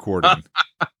when you're recording.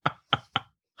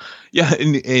 Yeah.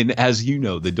 And as you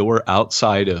know, the door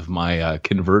outside of my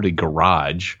converted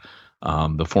garage,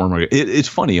 the former, it's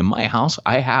funny. In my house,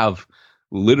 I have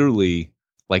literally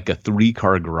like a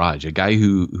 3-car garage. A guy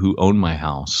who owned my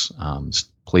house, this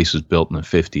place was built in the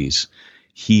 50s.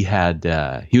 He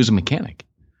was a mechanic.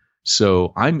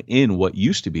 So I'm in what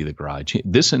used to be the garage.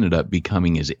 This ended up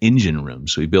becoming his engine room.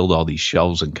 So he built all these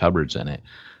shelves and cupboards in it.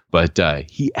 But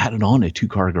he added on a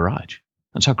 2-car garage.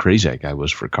 That's how crazy that guy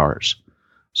was for cars.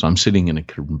 So I'm sitting in a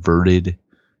converted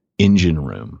engine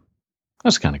room.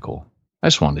 That's kind of cool. I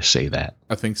just wanted to say that.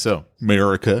 I think so.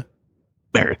 America.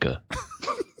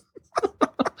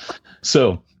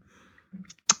 So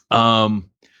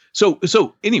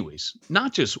anyways,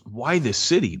 not just why this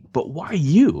city, but why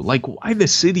you? Like, why the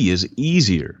city is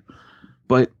easier.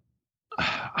 But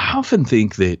I often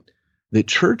think that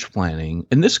church planting,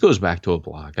 and this goes back to a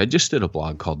blog. I just did a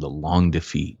blog called The Long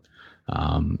Defeat.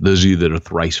 Those of you that are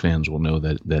Thrice fans will know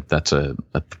that's a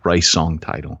Thrice song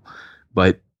title.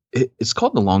 But it's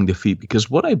called The Long Defeat because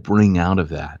what I bring out of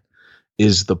that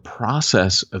is the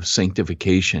process of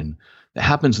sanctification that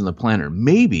happens in the planter.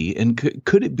 Maybe, and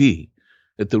could it be,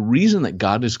 that the reason that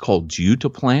God has called you to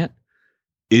plant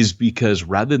is because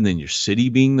rather than your city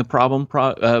being the problem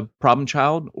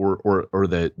child or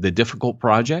the difficult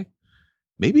project,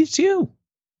 maybe it's you.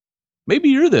 Maybe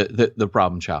you're the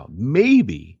problem child.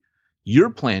 Maybe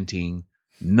you're planting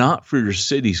not for your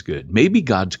city's good. Maybe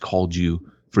God's called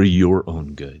you for your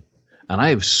own good. And I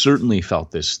have certainly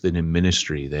felt this that in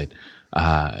ministry,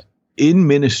 that in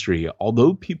ministry,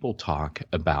 although people talk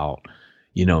about,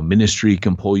 ministry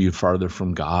can pull you farther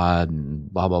from God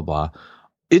and blah, blah, blah.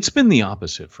 It's been the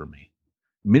opposite for me.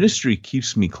 Ministry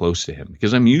keeps me close to him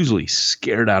because I'm usually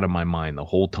scared out of my mind the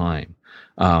whole time.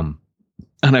 And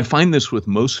I find this with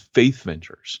most faith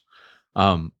ventures.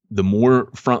 The more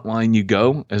frontline you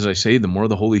go, as I say, the more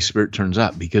the Holy Spirit turns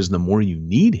up because the more you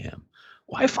need him.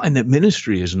 Well, I find that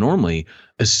ministry is normally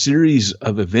a series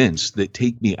of events that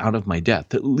take me out of my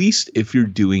depth, at least if you're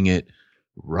doing it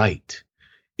right.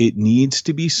 It needs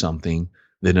to be something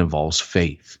that involves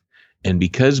faith. And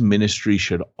because ministry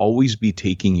should always be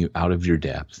taking you out of your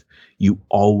depth, you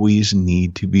always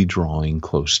need to be drawing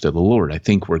close to the Lord. I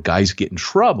think where guys get in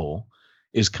trouble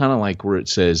is kind of like where it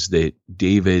says that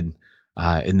David,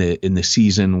 in the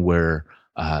season where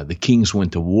the kings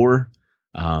went to war,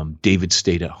 David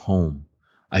stayed at home.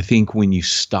 I think when you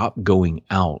stop going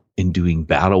out and doing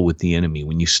battle with the enemy,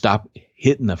 when you stop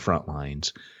hitting the front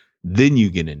lines, then you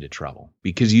get into trouble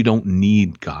because you don't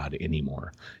need God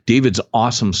anymore. David's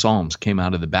awesome Psalms came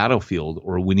out of the battlefield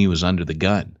or when he was under the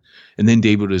gun. And then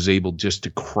David was able just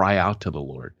to cry out to the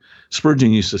Lord.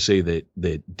 Spurgeon used to say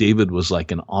that David was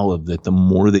like an olive, that the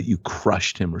more that you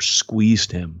crushed him or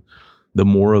squeezed him, the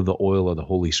more of the oil of the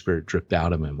Holy Spirit dripped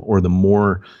out of him, or the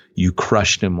more you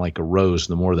crushed him like a rose,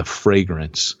 the more the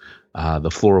fragrance,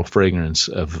 the floral fragrance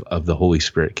of the Holy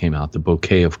Spirit came out. The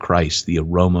bouquet of Christ, the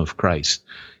aroma of Christ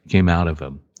came out of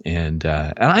him. And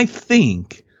I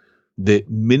think that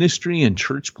ministry and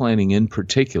church planting in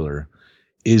particular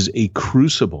is a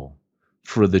crucible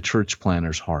for the church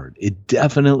planter's heart. It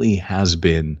definitely has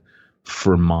been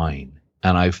for mine.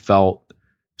 And I felt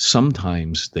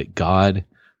sometimes that God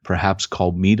perhaps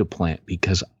called me to plant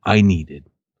because I needed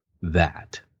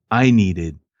that. I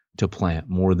needed to plant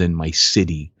more than my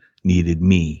city needed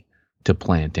me to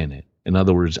plant in it. In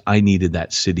other words, I needed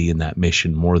that city and that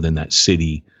mission more than that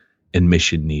city and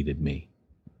mission needed me.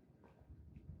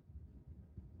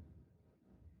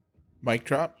 Mic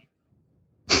drop.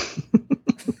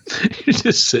 You're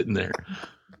just sitting there.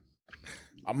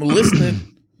 I'm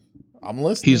listening.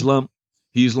 He's lump,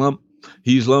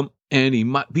 and he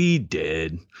might be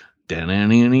dead.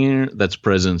 That's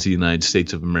President of the United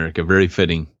States of America. Very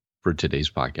fitting for today's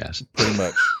podcast. Pretty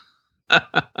much.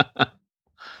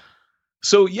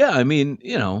 So yeah, I mean,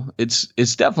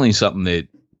 it's definitely something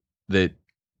that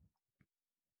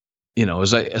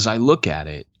as I look at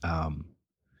it,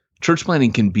 church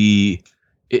planting can be,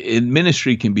 in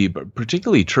ministry can be, but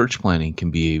particularly church planting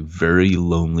can be a very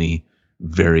lonely,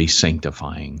 very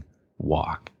sanctifying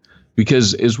walk.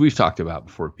 Because as we've talked about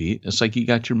before, Pete, it's like you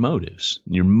got your motives.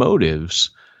 Your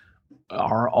motives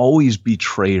are always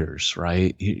betrayers,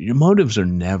 right? Your motives are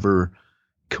never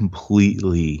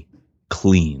completely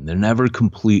clean. They're never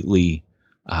completely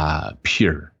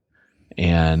pure.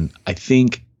 And I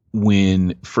think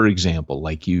when, for example,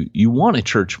 like you want a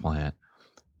church plant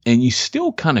and you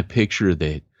still kind of picture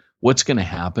that what's going to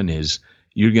happen is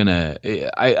you're going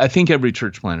to, I think every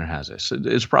church planter has this.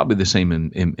 It's probably the same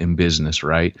in business,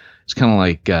 right? It's kind of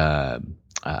like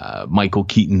Michael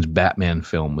Keaton's Batman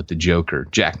film with the Joker,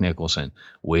 Jack Nicholson.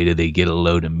 Wait till they get a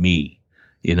load of me.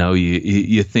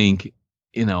 You think,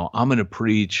 I'm going to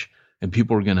preach and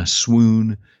people are going to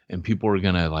swoon and people are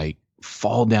going to like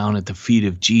fall down at the feet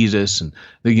of Jesus and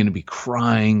they're going to be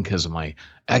crying because of my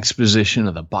exposition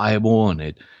of the Bible.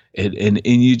 And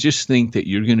you just think that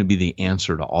you're going to be the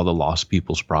answer to all the lost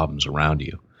people's problems around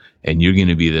you. And you're going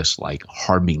to be this like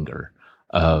harbinger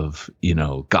of,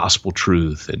 gospel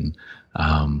truth. And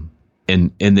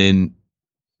then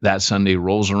that Sunday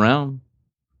rolls around,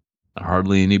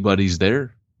 hardly anybody's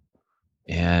there.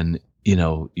 And,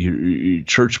 your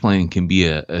church planting can be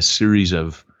a series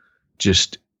of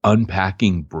just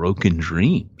unpacking broken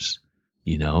dreams,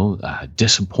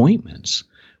 disappointments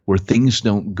where things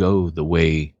don't go the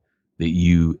way that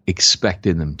you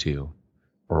expected them to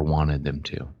or wanted them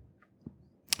to.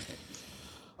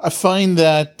 I find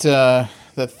that that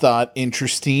thought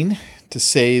interesting, to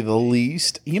say the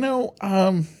least.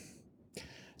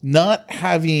 Not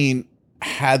having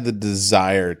had the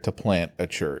desire to plant a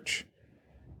church,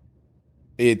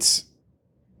 it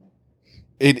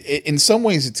in some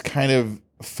ways it's kind of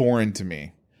foreign to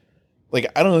me.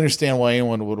 Like, I don't understand why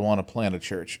anyone would want to plant a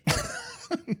church.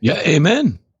 Yeah,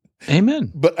 amen.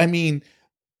 But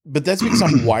that's because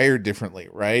I'm wired differently,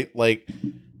 right? Like,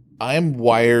 I'm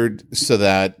wired so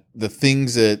that the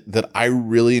things that I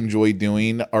really enjoy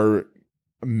doing are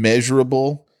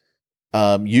measurable,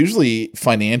 usually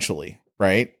financially,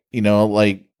 right?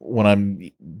 Like when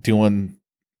I'm doing,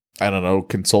 I don't know,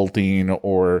 consulting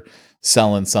or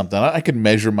selling something, I can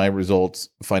measure my results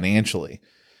financially.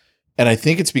 And I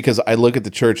think it's because I look at the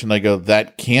church and I go,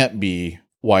 that can't be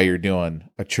why you're doing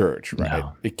a church, right?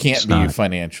 No, it can't be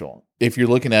financial. If you're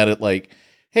looking at it like,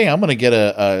 hey, I'm going to get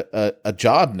a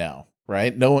job now,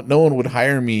 right? No one would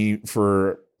hire me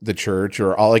for the church,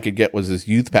 or all I could get was this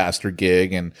youth pastor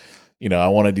gig, and I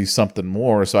want to do something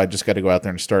more, so I just got to go out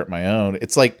there and start my own.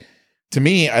 It's like, to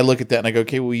me, I look at that and I go,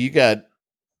 okay, well, you got,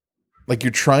 like,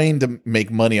 you're trying to make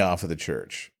money off of the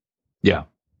church. Yeah.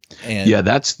 And yeah,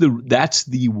 that's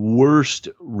the worst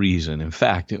reason. In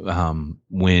fact,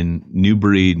 when New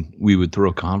Breed, we would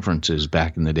throw conferences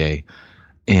back in the day,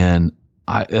 and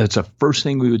that's the first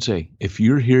thing we would say. If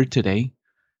you're here today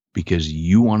because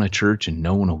you want a church and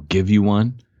no one will give you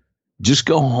one, just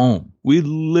go home. We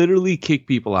literally kick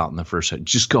people out in the first set.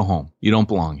 Just go home. You don't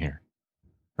belong here,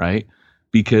 right?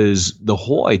 Because the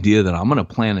whole idea that I'm going to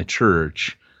plant a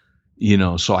church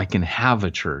so I can have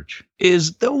a church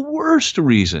is the worst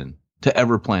reason to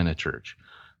ever plant a church.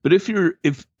 But if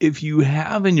you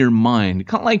have in your mind,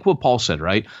 kind of like what Paul said,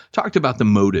 right? Talked about the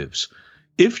motives.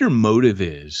 If your motive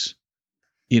is,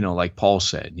 like Paul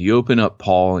said, you open up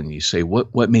Paul and you say,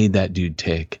 what made that dude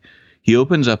tick? He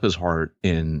opens up his heart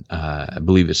in, I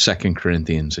believe it's 2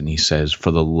 Corinthians, and he says,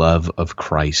 for the love of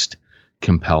Christ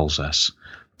compels us.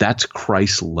 That's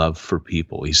Christ's love for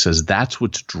people. He says, that's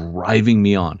what's driving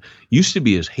me on. Used to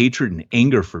be his hatred and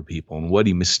anger for people, and what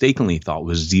he mistakenly thought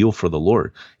was zeal for the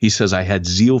Lord. He says, I had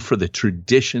zeal for the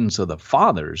traditions of the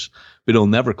fathers, but he'll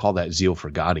never call that zeal for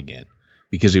God again,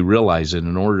 because he realized that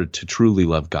in order to truly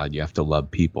love God, you have to love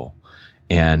people.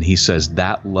 And he says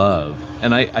that love,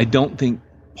 and I don't think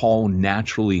Paul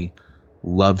naturally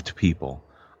loved people.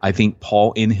 I think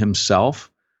Paul in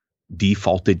himself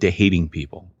defaulted to hating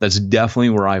people. That's definitely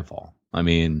where I fall. I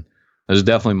mean, that's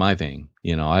definitely my thing.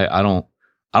 I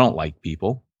don't like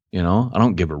people, I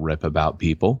don't give a rip about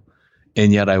people.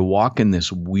 And yet I walk in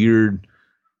this weird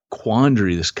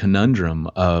quandary, this conundrum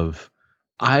of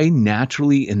I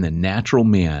naturally, in the natural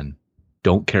man,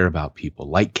 don't care about people.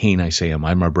 Like Cain, I say, am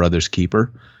I my brother's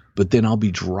keeper? But then I'll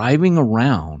be driving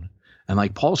around, and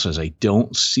like Paul says, I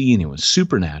don't see anyone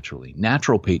supernaturally.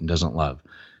 Natural Peyton doesn't love.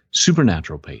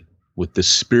 Supernatural Peyton, with the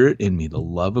Spirit in me, the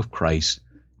love of Christ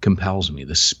compels me.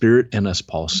 The Spirit in us,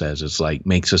 Paul says, is like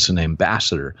makes us an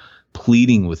ambassador,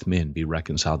 pleading with men, be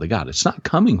reconciled to God. It's not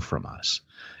coming from us.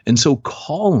 And so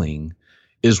calling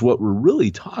is what we're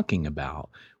really talking about.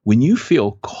 When you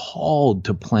feel called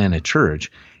to plant a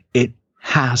church, it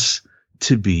has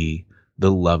to be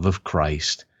the love of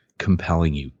Christ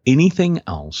compelling you. Anything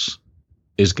else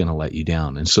is going to let you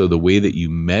down. And so the way that you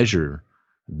measure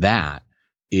that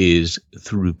is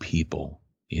through people,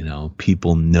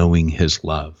 people knowing his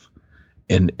love.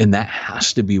 And that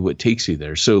has to be what takes you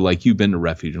there. So like you've been to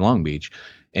Refuge Long Beach.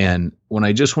 And when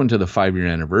I just went to the 5-year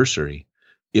anniversary,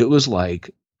 it was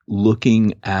like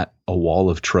looking at a wall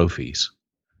of trophies,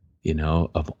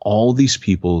 of all these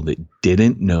people that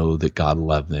didn't know that God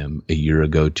loved them a year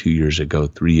ago, 2 years ago,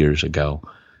 3 years ago,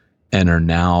 and are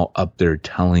now up there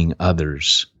telling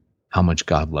others how much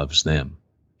God loves them,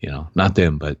 not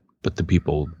them, but the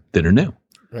people that are new.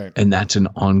 Right. And that's an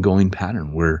ongoing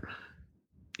pattern where,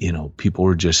 people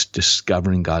are just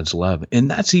discovering God's love. And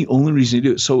that's the only reason to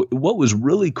do it. So what was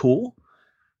really cool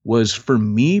was for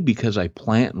me, because I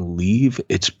plant and leave,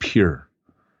 it's pure.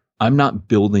 I'm not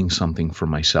building something for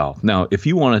myself. Now, if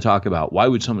you want to talk about why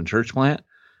would someone church plant,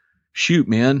 shoot,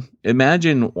 man,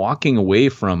 imagine walking away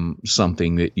from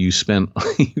something that you spent,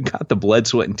 you got the blood,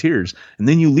 sweat, and tears, and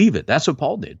then you leave it. That's what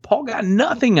Paul did. Paul got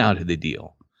nothing out of the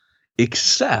deal,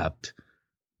 except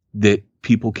that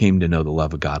people came to know the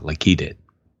love of God like he did.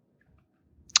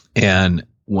 And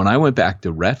when I went back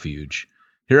to Refuge,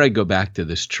 here I go back to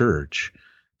this church,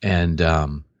 and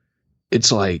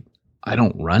it's like, I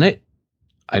don't run it.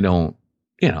 I don't,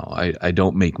 I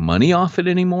don't make money off it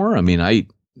anymore. I mean,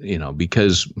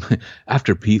 because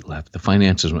after Pete left, the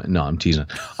finances went, no, I'm teasing.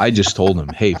 I just told him,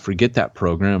 hey, forget that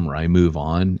program or I move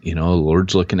on. The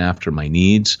Lord's looking after my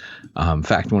needs. In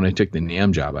fact, when I took the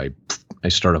NAM job, I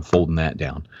started folding that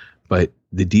down. But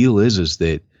the deal is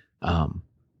that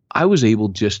I was able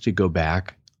just to go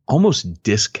back almost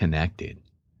disconnected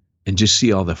and just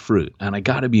see all the fruit. And I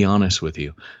got to be honest with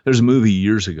you. There's a movie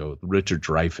years ago with Richard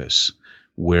Dreyfuss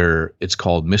where it's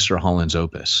called Mr. Holland's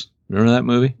Opus. Remember that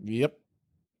movie? Yep.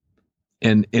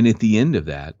 And at the end of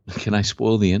that, can I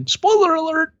spoil the end? Spoiler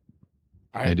alert!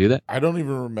 Can I do that? I don't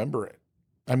even remember it.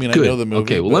 I mean, Good. I know the movie.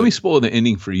 Okay, well, let me spoil the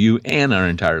ending for you and our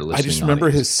entire listening I just remember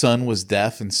audience. his son was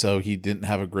deaf, and so he didn't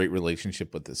have a great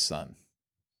relationship with his son.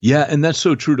 Yeah, and that's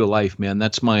so true to life, man.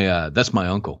 That's my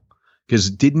uncle. Because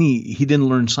he didn't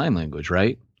learn sign language,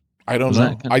 right? I don't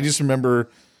know. I just remember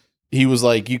he was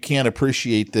like, you can't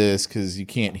appreciate this because you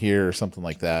can't hear or something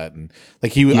like that. And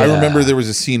like I remember there was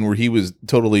a scene where he was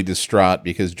totally distraught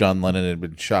because John Lennon had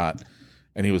been shot.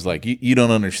 And he was like, you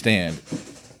don't understand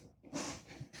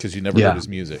because you never heard his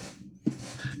music.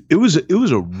 It was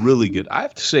a really good, I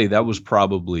have to say that was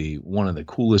probably one of the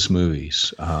coolest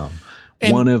movies. Richard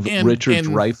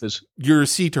Dreyfuss. You're a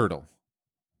sea turtle.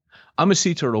 I'm a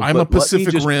sea turtle. I'm a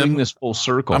Pacific Rim. Bring this full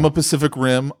circle. I'm a Pacific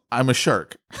Rim. I'm a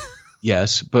shark.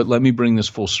 Yes, but let me bring this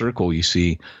full circle. You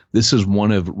see, this is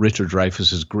one of Richard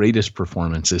Dreyfuss's greatest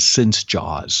performances since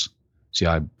Jaws. See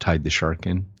how I tied the shark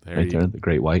in there, the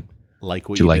great white? Like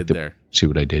what you did there. See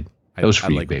what I did? That was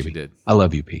for you, baby. What you did. I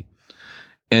love you, Pete.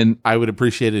 And I would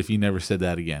appreciate it if you never said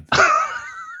that again.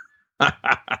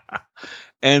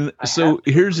 And so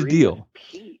here's the deal.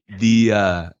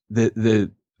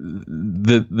 The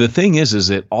the thing is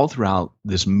that all throughout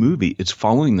this movie, it's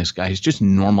following this guy. It's just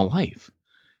normal life.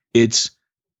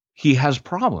 He has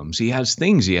problems. He has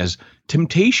things. He has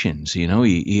temptations.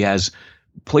 He has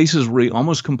places where he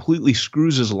almost completely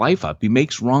screws his life up. He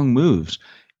makes wrong moves,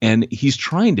 and he's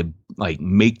trying to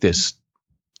make this.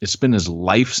 It's been his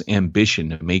life's ambition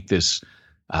to make this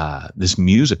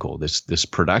musical, this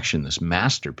production, this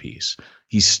masterpiece.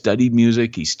 He's studied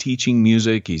music. He's teaching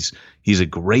music. He's a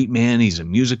great man. He's a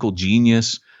musical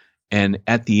genius. And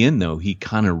at the end, though, he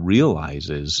kind of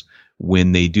realizes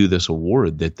when they do this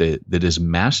award that his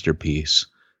masterpiece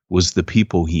was the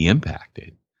people he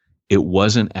impacted. It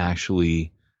wasn't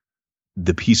actually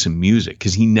the piece of music,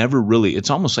 because he never really. It's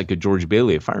almost like a George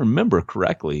Bailey, if I remember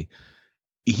correctly.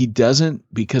 He doesn't,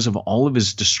 because of all of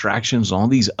his distractions, all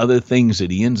these other things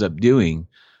that he ends up doing.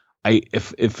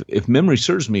 If memory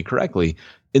serves me correctly,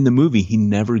 in the movie, he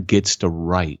never gets to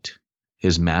write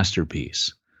his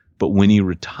masterpiece. But when he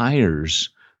retires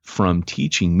from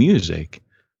teaching music,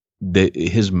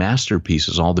 his masterpiece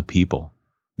is all the people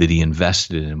that he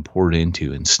invested in and poured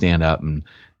into, and stand up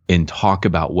and talk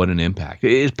about what an impact.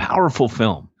 It's a powerful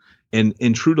film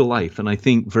and true to life. And I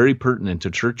think very pertinent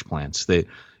to church plants, that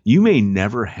you may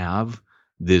never have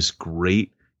this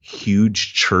great,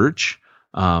 huge church.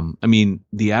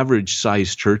 The average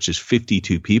size church is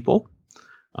 52 people.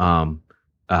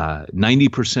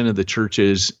 90% of the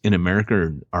churches in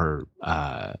America are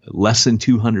less than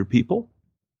 200 people.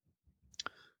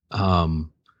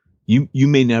 You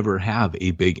may never have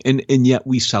a big, and yet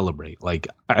we celebrate. Like,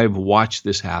 I've watched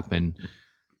this happen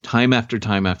time after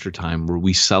time after time, where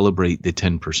we celebrate the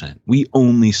 10%. We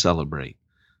only celebrate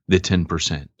the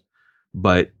 10%.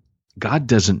 But God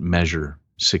doesn't measure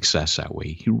success that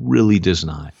way. He really does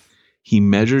not. He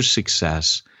measures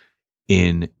success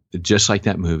in, just like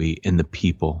that movie, in the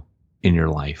people in your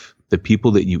life, the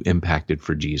people that you impacted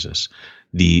for Jesus,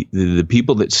 the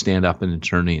people that stand up in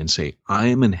eternity and say, I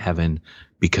am in heaven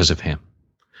because of him.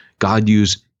 God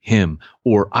used him,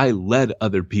 or I led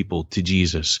other people to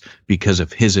Jesus because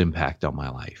of his impact on my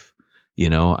life.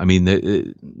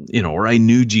 Or I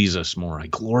knew Jesus more. I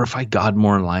glorified God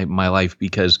more in my life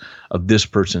because of this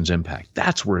person's impact.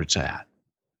 That's where it's at.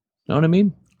 Know what I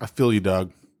mean? I feel you,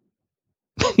 dog.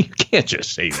 You can't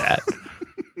just say that.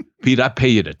 Pete, I pay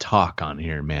you to talk on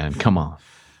here, man. Come on.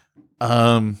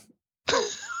 You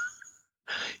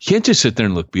can't just sit there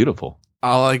and look beautiful.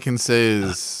 All I can say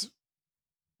is,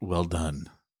 well done,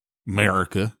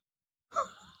 America.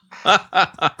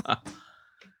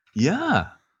 Yeah.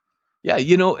 Yeah,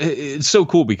 it's so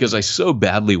cool, because I so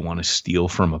badly want to steal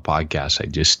from a podcast I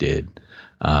just did,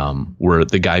 where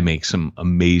the guy makes some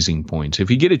amazing points.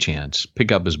 If you get a chance,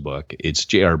 pick up his book. It's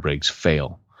J.R. Briggs'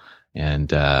 Fail.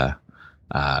 And we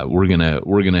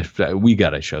got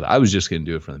to show that. I was just going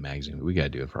to do it for the magazine, but we got to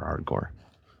do it for Hardcore.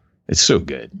 It's so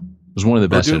good. It was one of the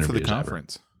best interviews do it for the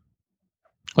conference. Ever.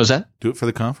 What's that? Do it for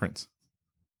the conference.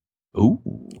 Oh.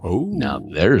 Now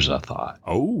there's a thought.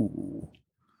 Oh.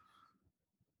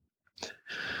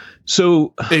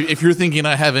 So if you're thinking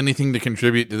I have anything to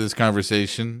contribute to this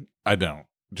conversation, I don't.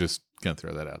 Just gonna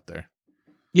throw that out there.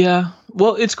 Yeah.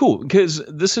 Well, it's cool, because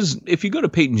this is, if you go to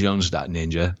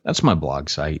PeytonJones.ninja, that's my blog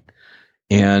site.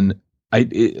 And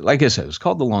like I said, it's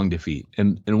called The Long Defeat.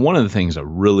 And one of the things I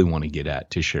really want to get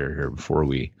at to share here before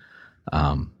we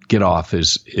get off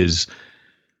is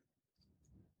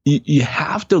you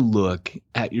have to look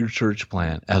at your church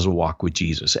plant as a walk with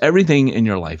Jesus. Everything in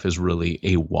your life is really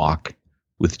a walk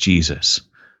with Jesus.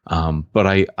 But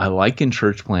I liken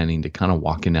church planting to kind of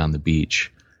walking down the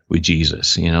beach with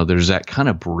Jesus. There's that kind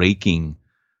of breaking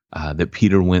that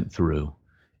Peter went through.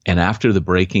 And after the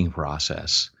breaking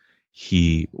process,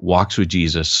 he walks with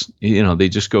Jesus. They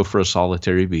just go for a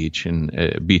solitary beach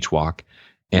walk.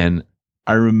 And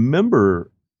I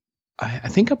remember, I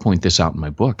think I point this out in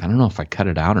my book. I don't know if I cut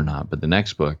it out or not, but the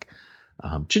next book,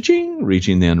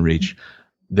 Reaching the Unreached,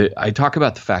 I talk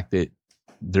about the fact that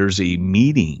there's a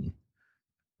meeting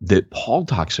that Paul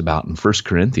talks about in 1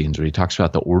 Corinthians, where he talks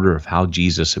about the order of how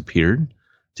Jesus appeared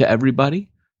to everybody.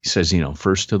 He says,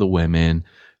 first to the women,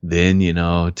 then,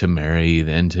 to Mary,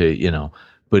 then to,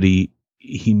 but he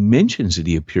mentions that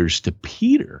he appears to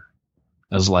Peter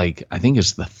as I think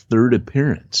it's the third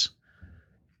appearance.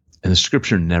 And the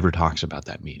scripture never talks about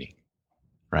that meeting,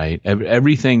 right?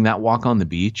 Everything, that walk on the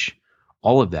beach,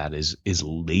 all of that is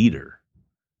later.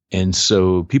 And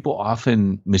so people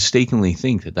often mistakenly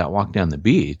think that walk down the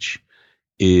beach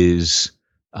is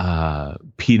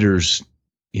Peter's,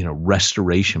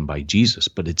 restoration by Jesus,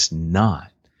 but it's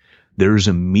not. There's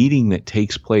a meeting that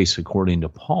takes place, according to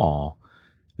Paul,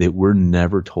 that we're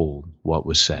never told what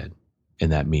was said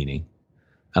in that meeting.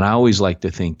 And I always like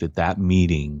to think that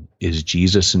meeting is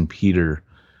Jesus and Peter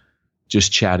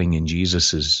just chatting, and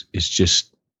Jesus is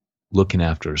just looking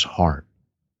after his heart.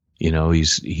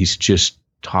 He's just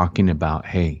talking about,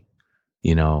 hey,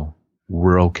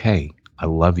 we're okay. I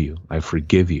love you. I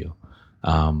forgive you.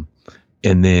 And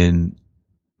then,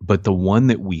 but the one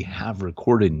that we have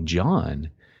recorded in John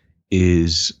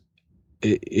is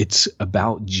it's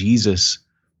about Jesus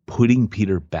putting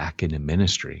Peter back into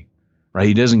ministry, right?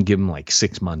 He doesn't give him like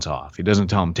 6 months off. He doesn't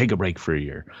tell him, take a break for a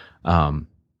year.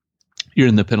 You're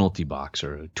in the penalty box,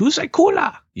 or tu sei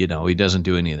cola. He doesn't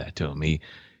do any of that to him.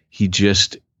 He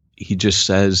just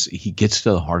says, he gets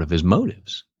to the heart of his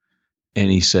motives,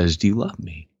 and he says, do you love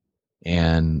me?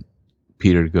 And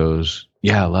Peter goes,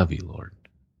 yeah, I love you, Lord.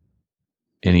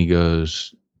 And he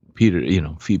goes, Peter,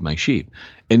 feed my sheep.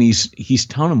 And he's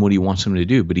telling him what he wants him to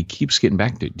do, but he keeps getting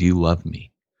back to, do you love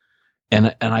me?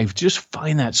 And I just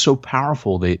find that so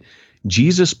powerful that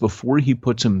Jesus, before he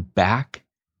puts him back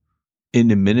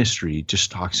into ministry,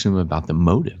 just talks to him about the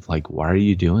motive. Like, why are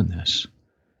you doing this?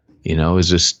 Is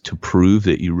this to prove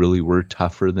that you really were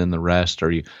tougher than the rest?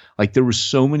 Are you like, there were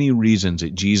so many reasons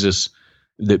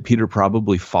that Peter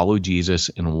probably followed Jesus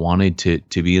and wanted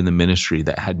to be in the ministry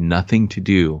that had nothing to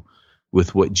do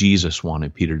with what Jesus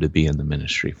wanted Peter to be in the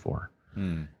ministry for.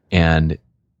 And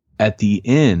at the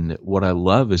end, what I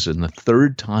love is in the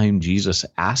third time Jesus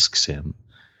asks him,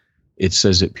 it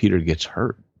says that Peter gets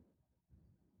hurt.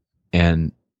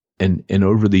 And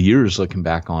over the years, looking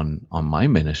back on my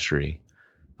ministry,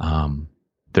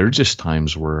 there are just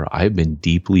times where I've been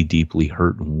deeply, deeply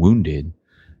hurt and wounded.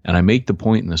 And I make the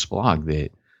point in this blog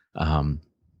that,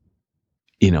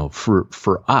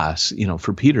 for us,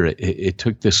 for Peter, it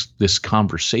took this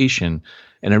conversation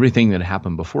and everything that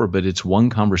happened before, but it's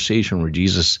one conversation where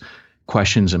Jesus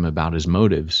questions him about his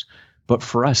motives. But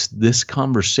for us, this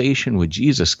conversation with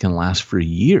Jesus can last for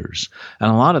years.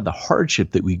 And a lot of the hardship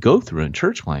that we go through in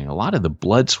church planting, a lot of the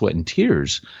blood, sweat, and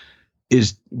tears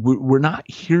is we're not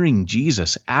hearing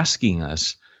Jesus asking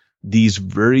us these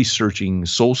very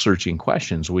soul-searching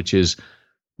questions, which is,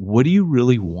 what do you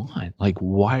really want? Like,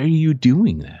 why are you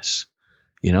doing this?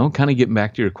 Kind of getting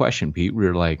back to your question, Pete, we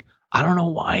were like, I don't know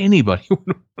why anybody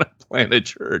would want to plant a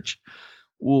church.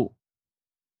 Well,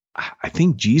 I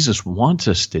think Jesus wants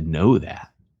us to know that.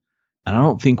 And I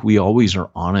don't think we always are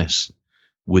honest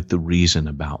with the reason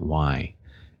about why.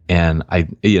 And I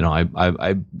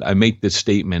make this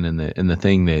statement in the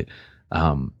thing that,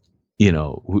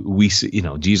 we see,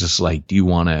 Jesus is like, do you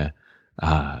want to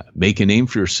make a name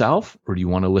for yourself, or do you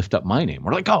want to lift up my name?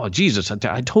 We're like, oh, Jesus, I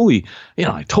totally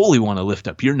want to lift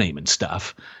up your name and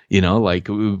stuff,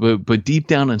 but deep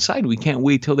down inside, we can't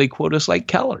wait till they quote us like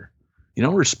Keller,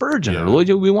 or Spurgeon, or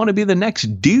we want to be the next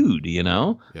dude,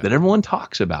 that everyone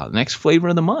talks about, next flavor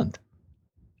of the month.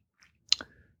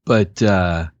 But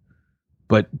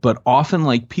often,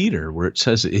 like Peter, where it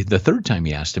says the third time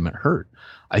he asked him, it hurt.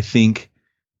 I think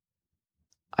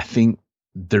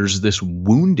there's this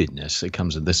woundedness that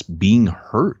comes with this being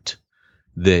hurt,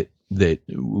 that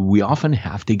we often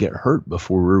have to get hurt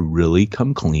before we really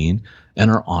come clean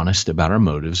and are honest about our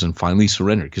motives and finally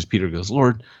surrender. Because Peter goes,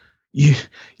 Lord, you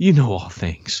know all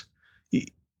things.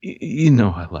 You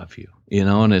know I love you,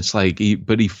 and it's like,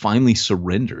 but he finally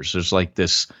surrenders. There's like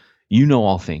this,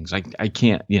 all things. I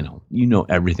can't,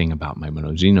 everything about my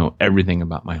motives. Everything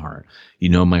about my heart.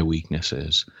 My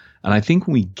weaknesses. And I think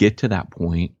when we get to that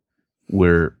point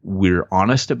where we're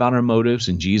honest about our motives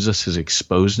and Jesus has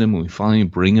exposed them, and we finally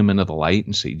bring them into the light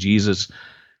and say, Jesus,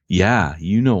 yeah,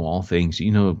 all things.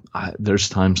 There's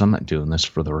times I'm not doing this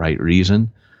for the right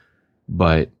reason,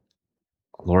 but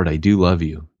Lord, I do love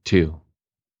you too.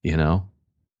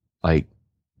 Like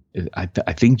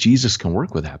I think Jesus can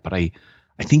work with that, but I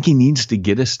think he needs to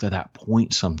get us to that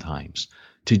point sometimes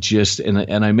to just,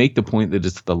 and I make the point that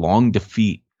it's the long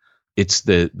defeat. It's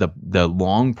the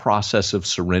long process of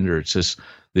surrender. It's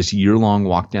this year-long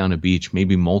walk down a beach,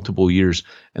 maybe multiple years.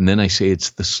 And then I say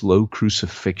it's the slow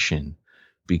crucifixion,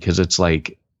 because it's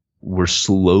like we're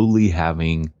slowly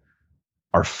having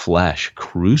our flesh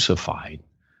crucified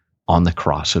on the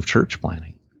cross of church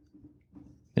planting.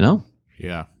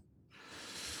 Yeah.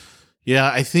 Yeah,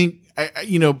 I think,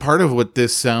 part of what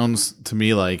this sounds to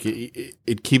me like,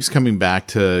 it keeps coming back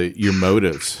to your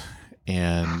motives.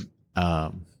 And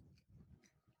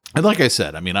like I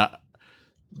said,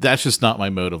 that's just not my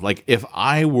motive. Like, if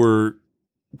I were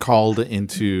called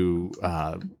into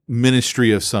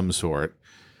ministry of some sort,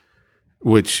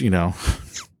 which,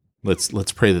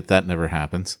 let's pray that never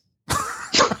happens.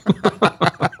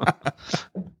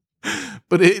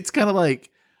 But it's kind of like,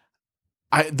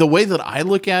 the way that I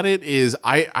look at it is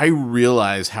I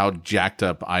realize how jacked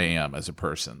up I am as a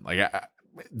person. Like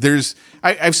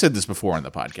I've said this before on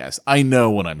the podcast. I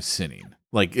know when I'm sinning.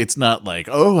 Like, it's not like,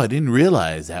 oh, I didn't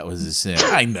realize that was a sin.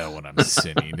 I know when I'm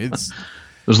sinning. It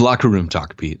was locker room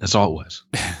talk, Pete. That's all it was.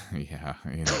 Yeah,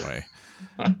 anyway.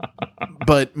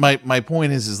 But my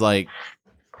point is like,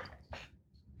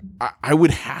 I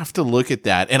would have to look at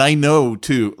that. And I know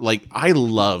too, like, I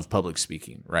love public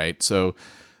speaking, right? So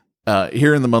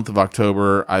here in the month of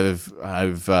October, I've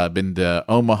been to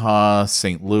Omaha,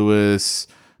 St. Louis,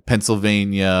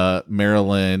 Pennsylvania,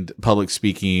 Maryland, public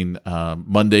speaking,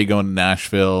 Monday going to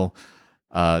Nashville,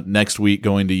 next week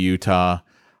going to Utah.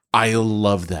 I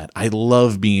love that. I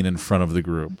love being in front of the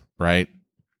group, right?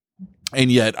 And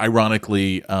yet,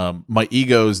 ironically, my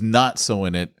ego is not so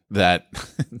in it that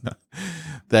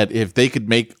that if they could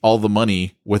make all the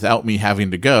money without me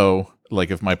having to go,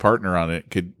 like if my partner on it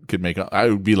could make, I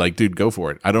would be like, dude, go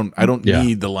for it. I don't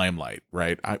need the limelight,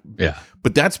 right?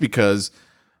 But that's because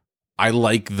I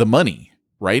like the money,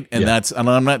 right? And and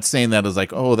I'm not saying that as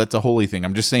like, oh, that's a holy thing.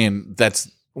 I'm just saying that's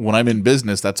when I'm in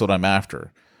business, that's what I'm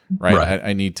after, right?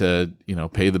 I need to,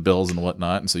 pay the bills and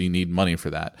whatnot. And so you need money for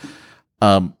that.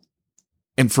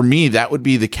 And for me, that would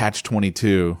be the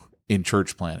catch-22 in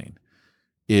church planning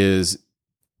is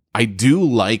I do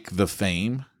like the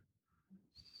fame,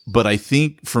 but I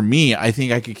think for me, I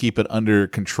think I could keep it under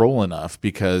control enough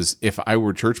because if I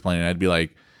were church planning, I'd be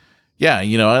like, yeah,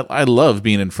 I love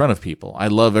being in front of people. I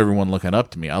love everyone looking up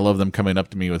to me. I love them coming up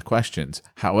to me with questions.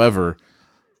 However,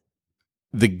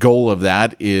 the goal of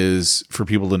that is for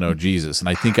people to know Jesus. And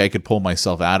I think I could pull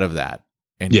myself out of that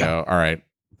and go, all right,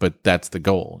 but that's the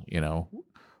goal.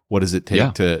 What does it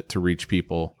take to reach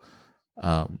people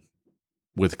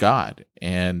with God?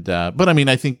 And but I mean,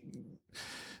 I think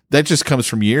that just comes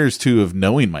from years too of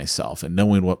knowing myself and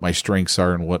knowing what my strengths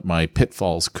are and what my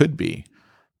pitfalls could be.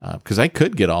 Because I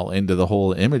could get all into the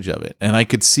whole image of it, and I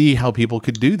could see how people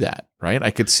could do that, right?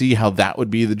 I could see how that would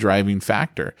be the driving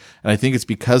factor. And I think it's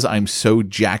because I'm so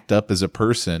jacked up as a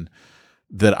person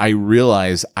that I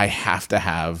realize I have to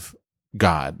have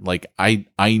God. Like I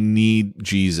need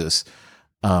Jesus.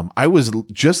 I was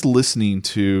just listening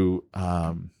to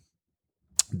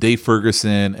Dave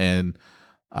Ferguson and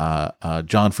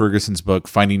John Ferguson's book,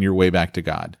 Finding Your Way Back to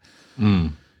God.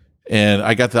 And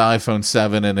I got the iPhone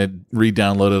 7 and it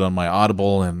re-downloaded on my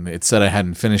Audible and it said I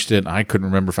hadn't finished it. And I couldn't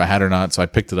remember if I had or not. So I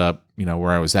picked it up,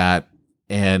 where I was at.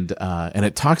 And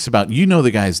it talks about,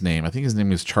 the guy's name. I think his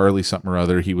name is Charlie something or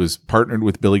other. He was partnered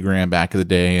with Billy Graham back in the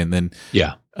day. And then,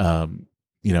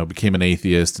 became an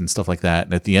atheist and stuff like that.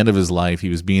 And at the end of his life, he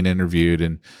was being interviewed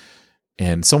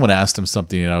and someone asked him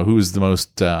something, who was the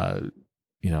most,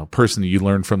 person that you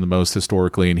learned from the most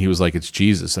historically. And he was like, it's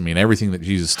Jesus. I mean, everything that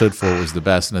Jesus stood for was the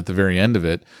best. And at the very end of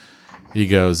it, he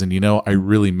goes, and I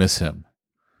really miss him.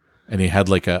 And he had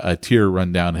like a tear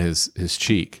run down his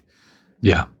cheek.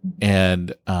 Yeah.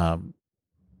 And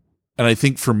I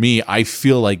think for me, I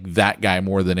feel like that guy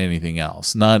more than anything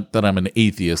else. Not that I'm an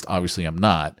atheist. Obviously I'm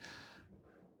not,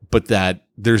 but that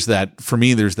there's that,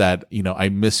 I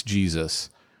miss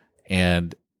Jesus.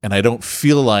 And I don't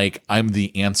feel like I'm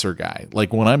the answer guy.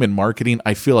 Like when I'm in marketing,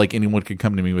 I feel like anyone could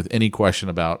come to me with any question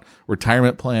about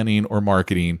retirement planning or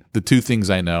marketing, the two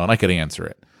things I know, and I could answer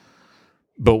it.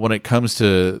 But when it comes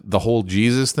to the whole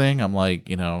Jesus thing, I'm like,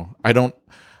 I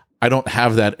don't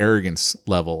have that arrogance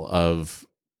level of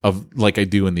like I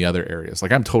do in the other areas.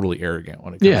 Like I'm totally arrogant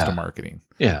when it comes to marketing.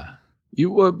 Yeah.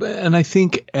 And I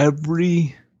think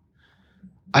every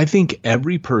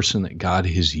person that God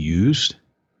has used,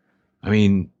 I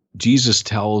mean, Jesus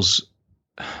tells,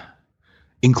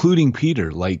 including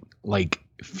Peter, like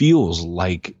feels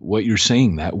like what you're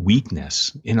saying, that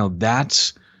weakness.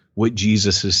 That's what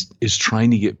Jesus is trying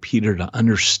to get Peter to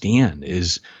understand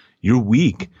is you're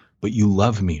weak, but you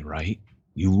love me, right?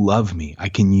 You love me. I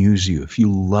can use you. If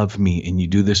you love me and you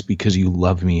do this because you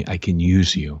love me, I can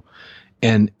use you.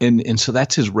 And so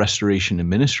that's his restoration in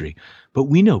ministry. But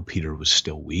we know Peter was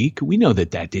still weak. We know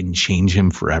that didn't change him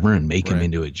forever and make him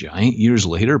into a giant. Years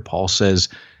later, Paul says,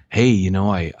 hey,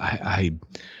 I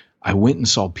went and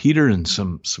saw Peter and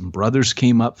some brothers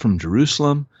came up from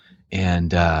Jerusalem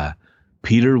and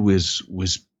Peter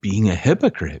was being a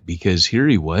hypocrite because here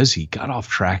he got off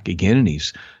track again and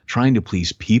he's trying to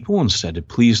please people instead of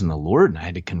pleasing the Lord. And I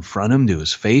had to confront him to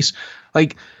his face.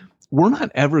 Like, we're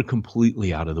not ever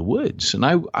completely out of the woods. And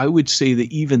I would say that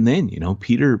even then,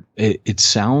 Peter, it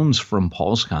sounds from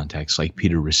Paul's context like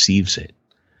Peter receives it.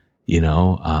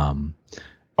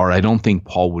 or I don't think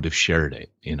Paul would have shared it.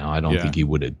 I don't think he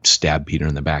would have stabbed Peter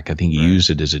in the back. I think he used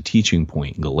it as a teaching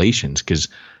point in Galatians because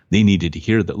they needed to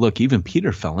hear that, look, even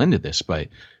Peter fell into this, but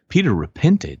Peter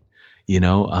repented.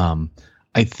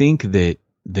 I think that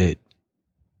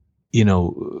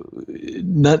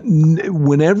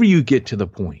whenever you get to the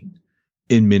point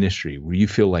in ministry where you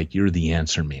feel like you're the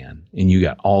answer man and you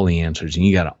got all the answers and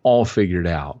you got it all figured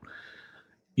out,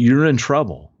 you're in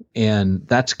trouble. And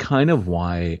that's kind of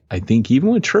why I think even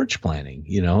with church planting,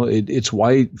 it's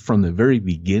why from the very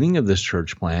beginning of this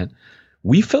church plant,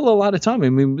 we fill a lot of time. I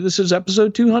mean, this is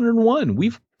episode 201.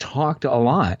 We've talked a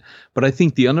lot, but I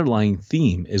think the underlying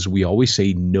theme is we always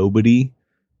say nobody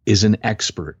is an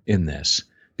expert in this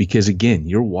because, again,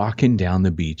 you're walking down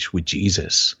the beach with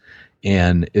Jesus.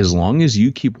 And as long as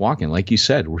you keep walking, like you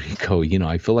said, where you go,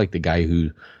 I feel like the guy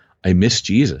who I miss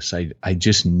Jesus. I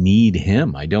just need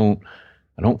him. I don't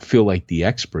feel like the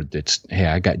expert that's, hey,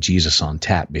 I got Jesus on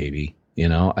tap, baby.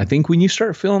 I think when you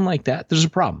start feeling like that, there's a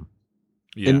problem.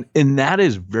 Yeah. And that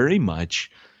is very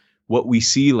much what we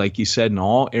see, like you said, in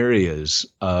all areas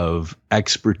of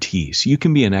expertise. You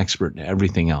can be an expert in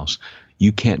everything else.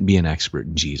 You can't be an expert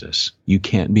in Jesus. You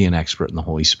can't be an expert in the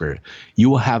Holy Spirit. You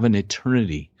will have an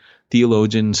eternity.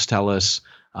 Theologians tell us,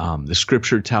 the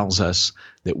scripture tells us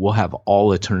that we'll have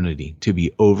all eternity to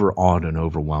be overawed and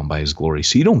overwhelmed by his glory.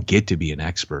 So you don't get to be an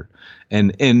expert.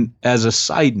 And as a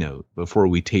side note, before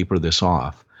we taper this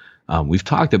off, we've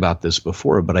talked about this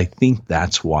before, but I think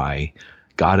that's why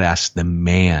God asked the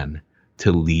man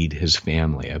to lead his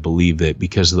family. I believe that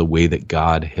because of the way that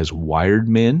God has wired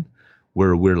men,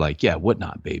 where we're like, yeah, what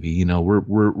not, baby?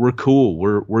 We're cool.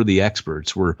 We're the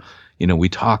experts. We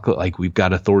talk like we've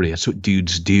got authority. That's what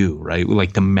dudes do, right? We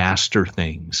like to master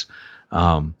things.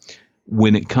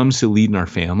 When it comes to leading our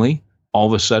family, all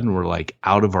of a sudden we're like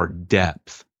out of our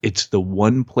depth. It's the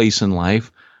one place in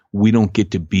life we don't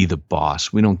get to be the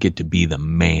boss. We don't get to be the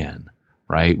man,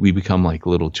 right? We become like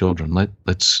little children.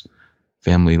 Let's go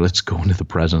into the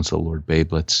presence of the Lord,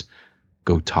 babe. Let's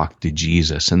go talk to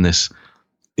Jesus. And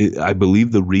I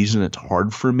believe the reason it's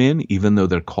hard for men, even though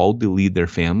they're called to lead their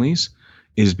families,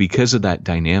 is because of that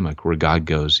dynamic where God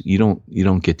goes, you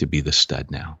don't get to be the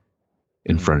stud now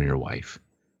in front of your wife.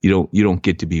 You don't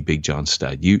get to be Big John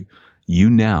Stud. You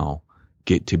now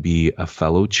get to be a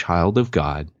fellow child of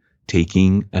God,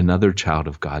 taking another child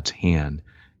of God's hand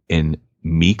and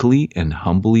meekly and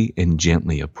humbly and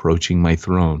gently approaching my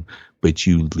throne, but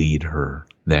you lead her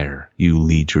there. You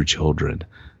lead your children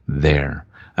there.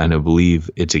 And I believe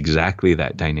it's exactly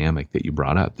that dynamic that you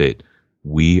brought up, that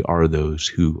we are those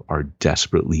who are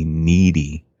desperately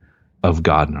needy of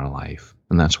God in our life.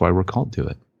 And that's why we're called to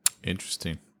it.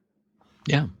 Interesting.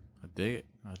 Yeah. I dig it.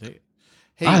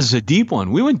 Hey, it's a deep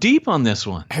one. We went deep on this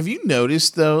one. Have you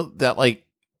noticed, though, that like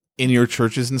in your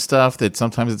churches and stuff, that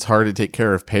sometimes it's hard to take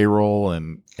care of payroll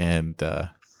and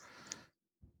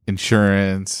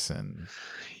insurance and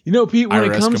Pete, when IRS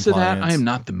it comes compliance. to that, I am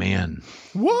not the man.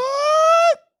 What?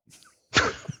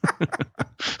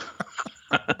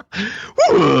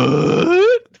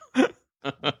 What?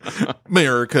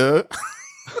 America.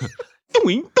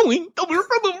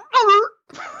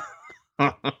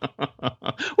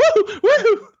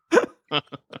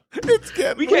 It's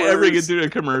getting we can't worse. ever get through a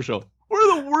commercial.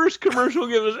 We're the worst commercial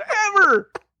givers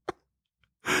ever.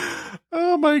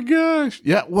 Oh my gosh.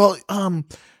 Yeah. Well,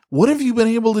 what have you been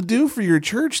able to do for your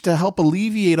church to help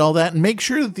alleviate all that and make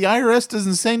sure that the IRS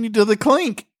doesn't send you to the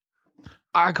clink?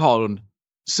 I called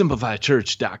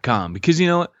SimplifyChurch.com because you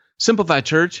know what? Simplify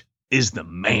Church is the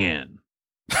man.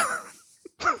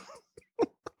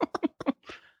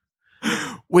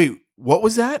 Wait, what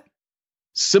was that?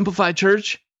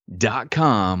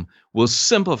 SimplifyChurch.com will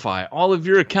simplify all of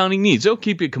your accounting needs. They'll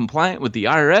keep you compliant with the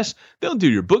IRS. They'll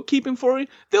do your bookkeeping for you.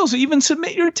 They'll even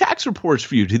submit your tax reports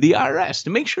for you to the IRS to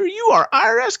make sure you are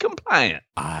IRS compliant.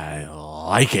 I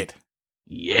like it.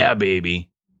 Yeah, baby.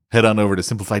 Head on over to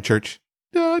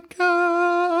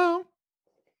SimplifyChurch.com.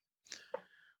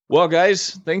 Well,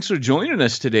 guys, thanks for joining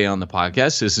us today on the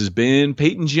podcast. This has been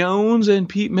Peyton Jones and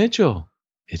Pete Mitchell.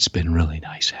 It's been really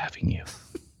nice having you.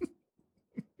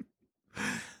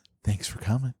 Thanks for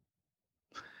coming.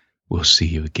 We'll see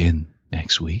you again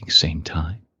next week, same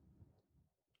time.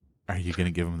 Are you going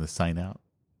to give them the sign out?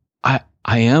 I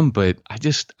am, but I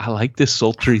like this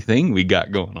sultry thing we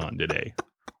got going on today.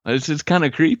 It's kind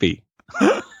of creepy.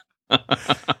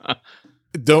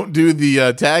 Don't do the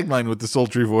tagline with the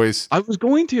sultry voice. I was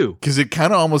going to. Because it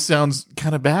kind of almost sounds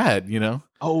kind of bad, you know?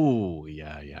 Oh,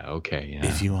 yeah. Okay, yeah.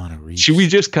 If you want to reach... Should we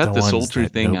just cut the sultry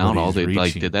thing out all day?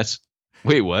 Like, that's...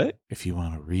 Wait, what? If you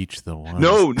want to reach the one...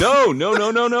 No.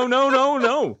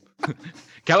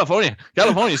 California,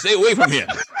 stay away from here.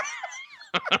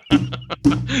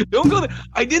 Don't go there.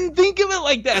 I didn't think of it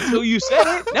like that till you said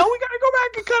it. Now we got to go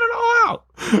back and cut it all out.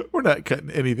 We're not cutting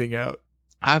anything out.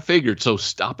 I figured, so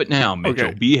stop it now, Mitchell.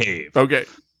 Okay. Behave. Okay.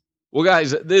 Well,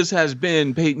 guys, this has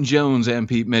been Peyton Jones and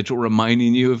Pete Mitchell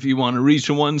reminding you, if you want to reach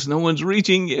the ones no one's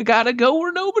reaching, you got to go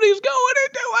where nobody's going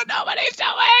and do what nobody's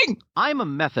doing. I'm a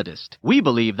Methodist. We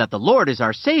believe that the Lord is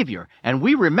our Savior, and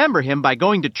we remember him by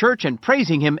going to church and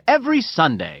praising him every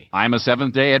Sunday. I'm a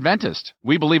Seventh-day Adventist.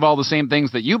 We believe all the same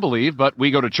things that you believe, but we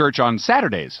go to church on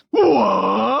Saturdays.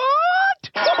 What?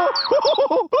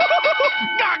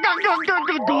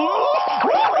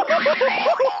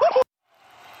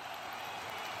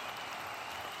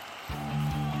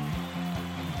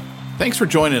 Thanks for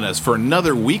joining us for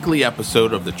another weekly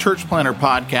episode of the Church Planter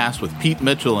Podcast with Pete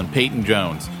Mitchell and Peyton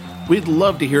Jones. We'd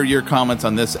love to hear your comments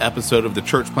on this episode of the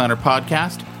Church Planter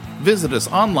Podcast. Visit us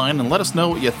online and let us know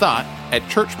what you thought at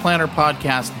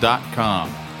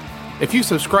churchplanterpodcast.com. If you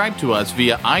subscribe to us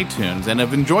via iTunes and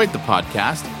have enjoyed the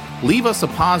podcast, leave us a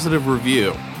positive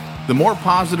review. The more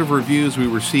positive reviews we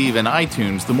receive in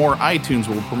iTunes, the more iTunes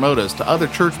will promote us to other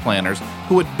church planners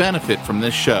who would benefit from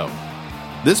this show.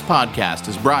 This podcast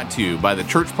is brought to you by the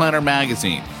Church Planter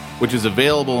Magazine, which is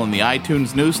available in the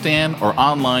iTunes newsstand or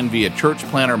online via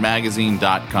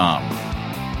churchplantermagazine.com.